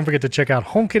mentioned, don't forget to check out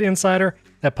HomeKit Insider.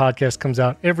 That podcast comes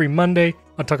out every Monday.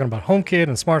 I'm talking about HomeKit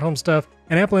and smart home stuff.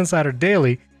 And Apple Insider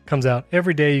Daily comes out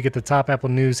every day. You get the top Apple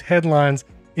News headlines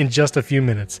in just a few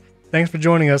minutes. Thanks for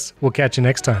joining us. We'll catch you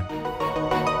next time.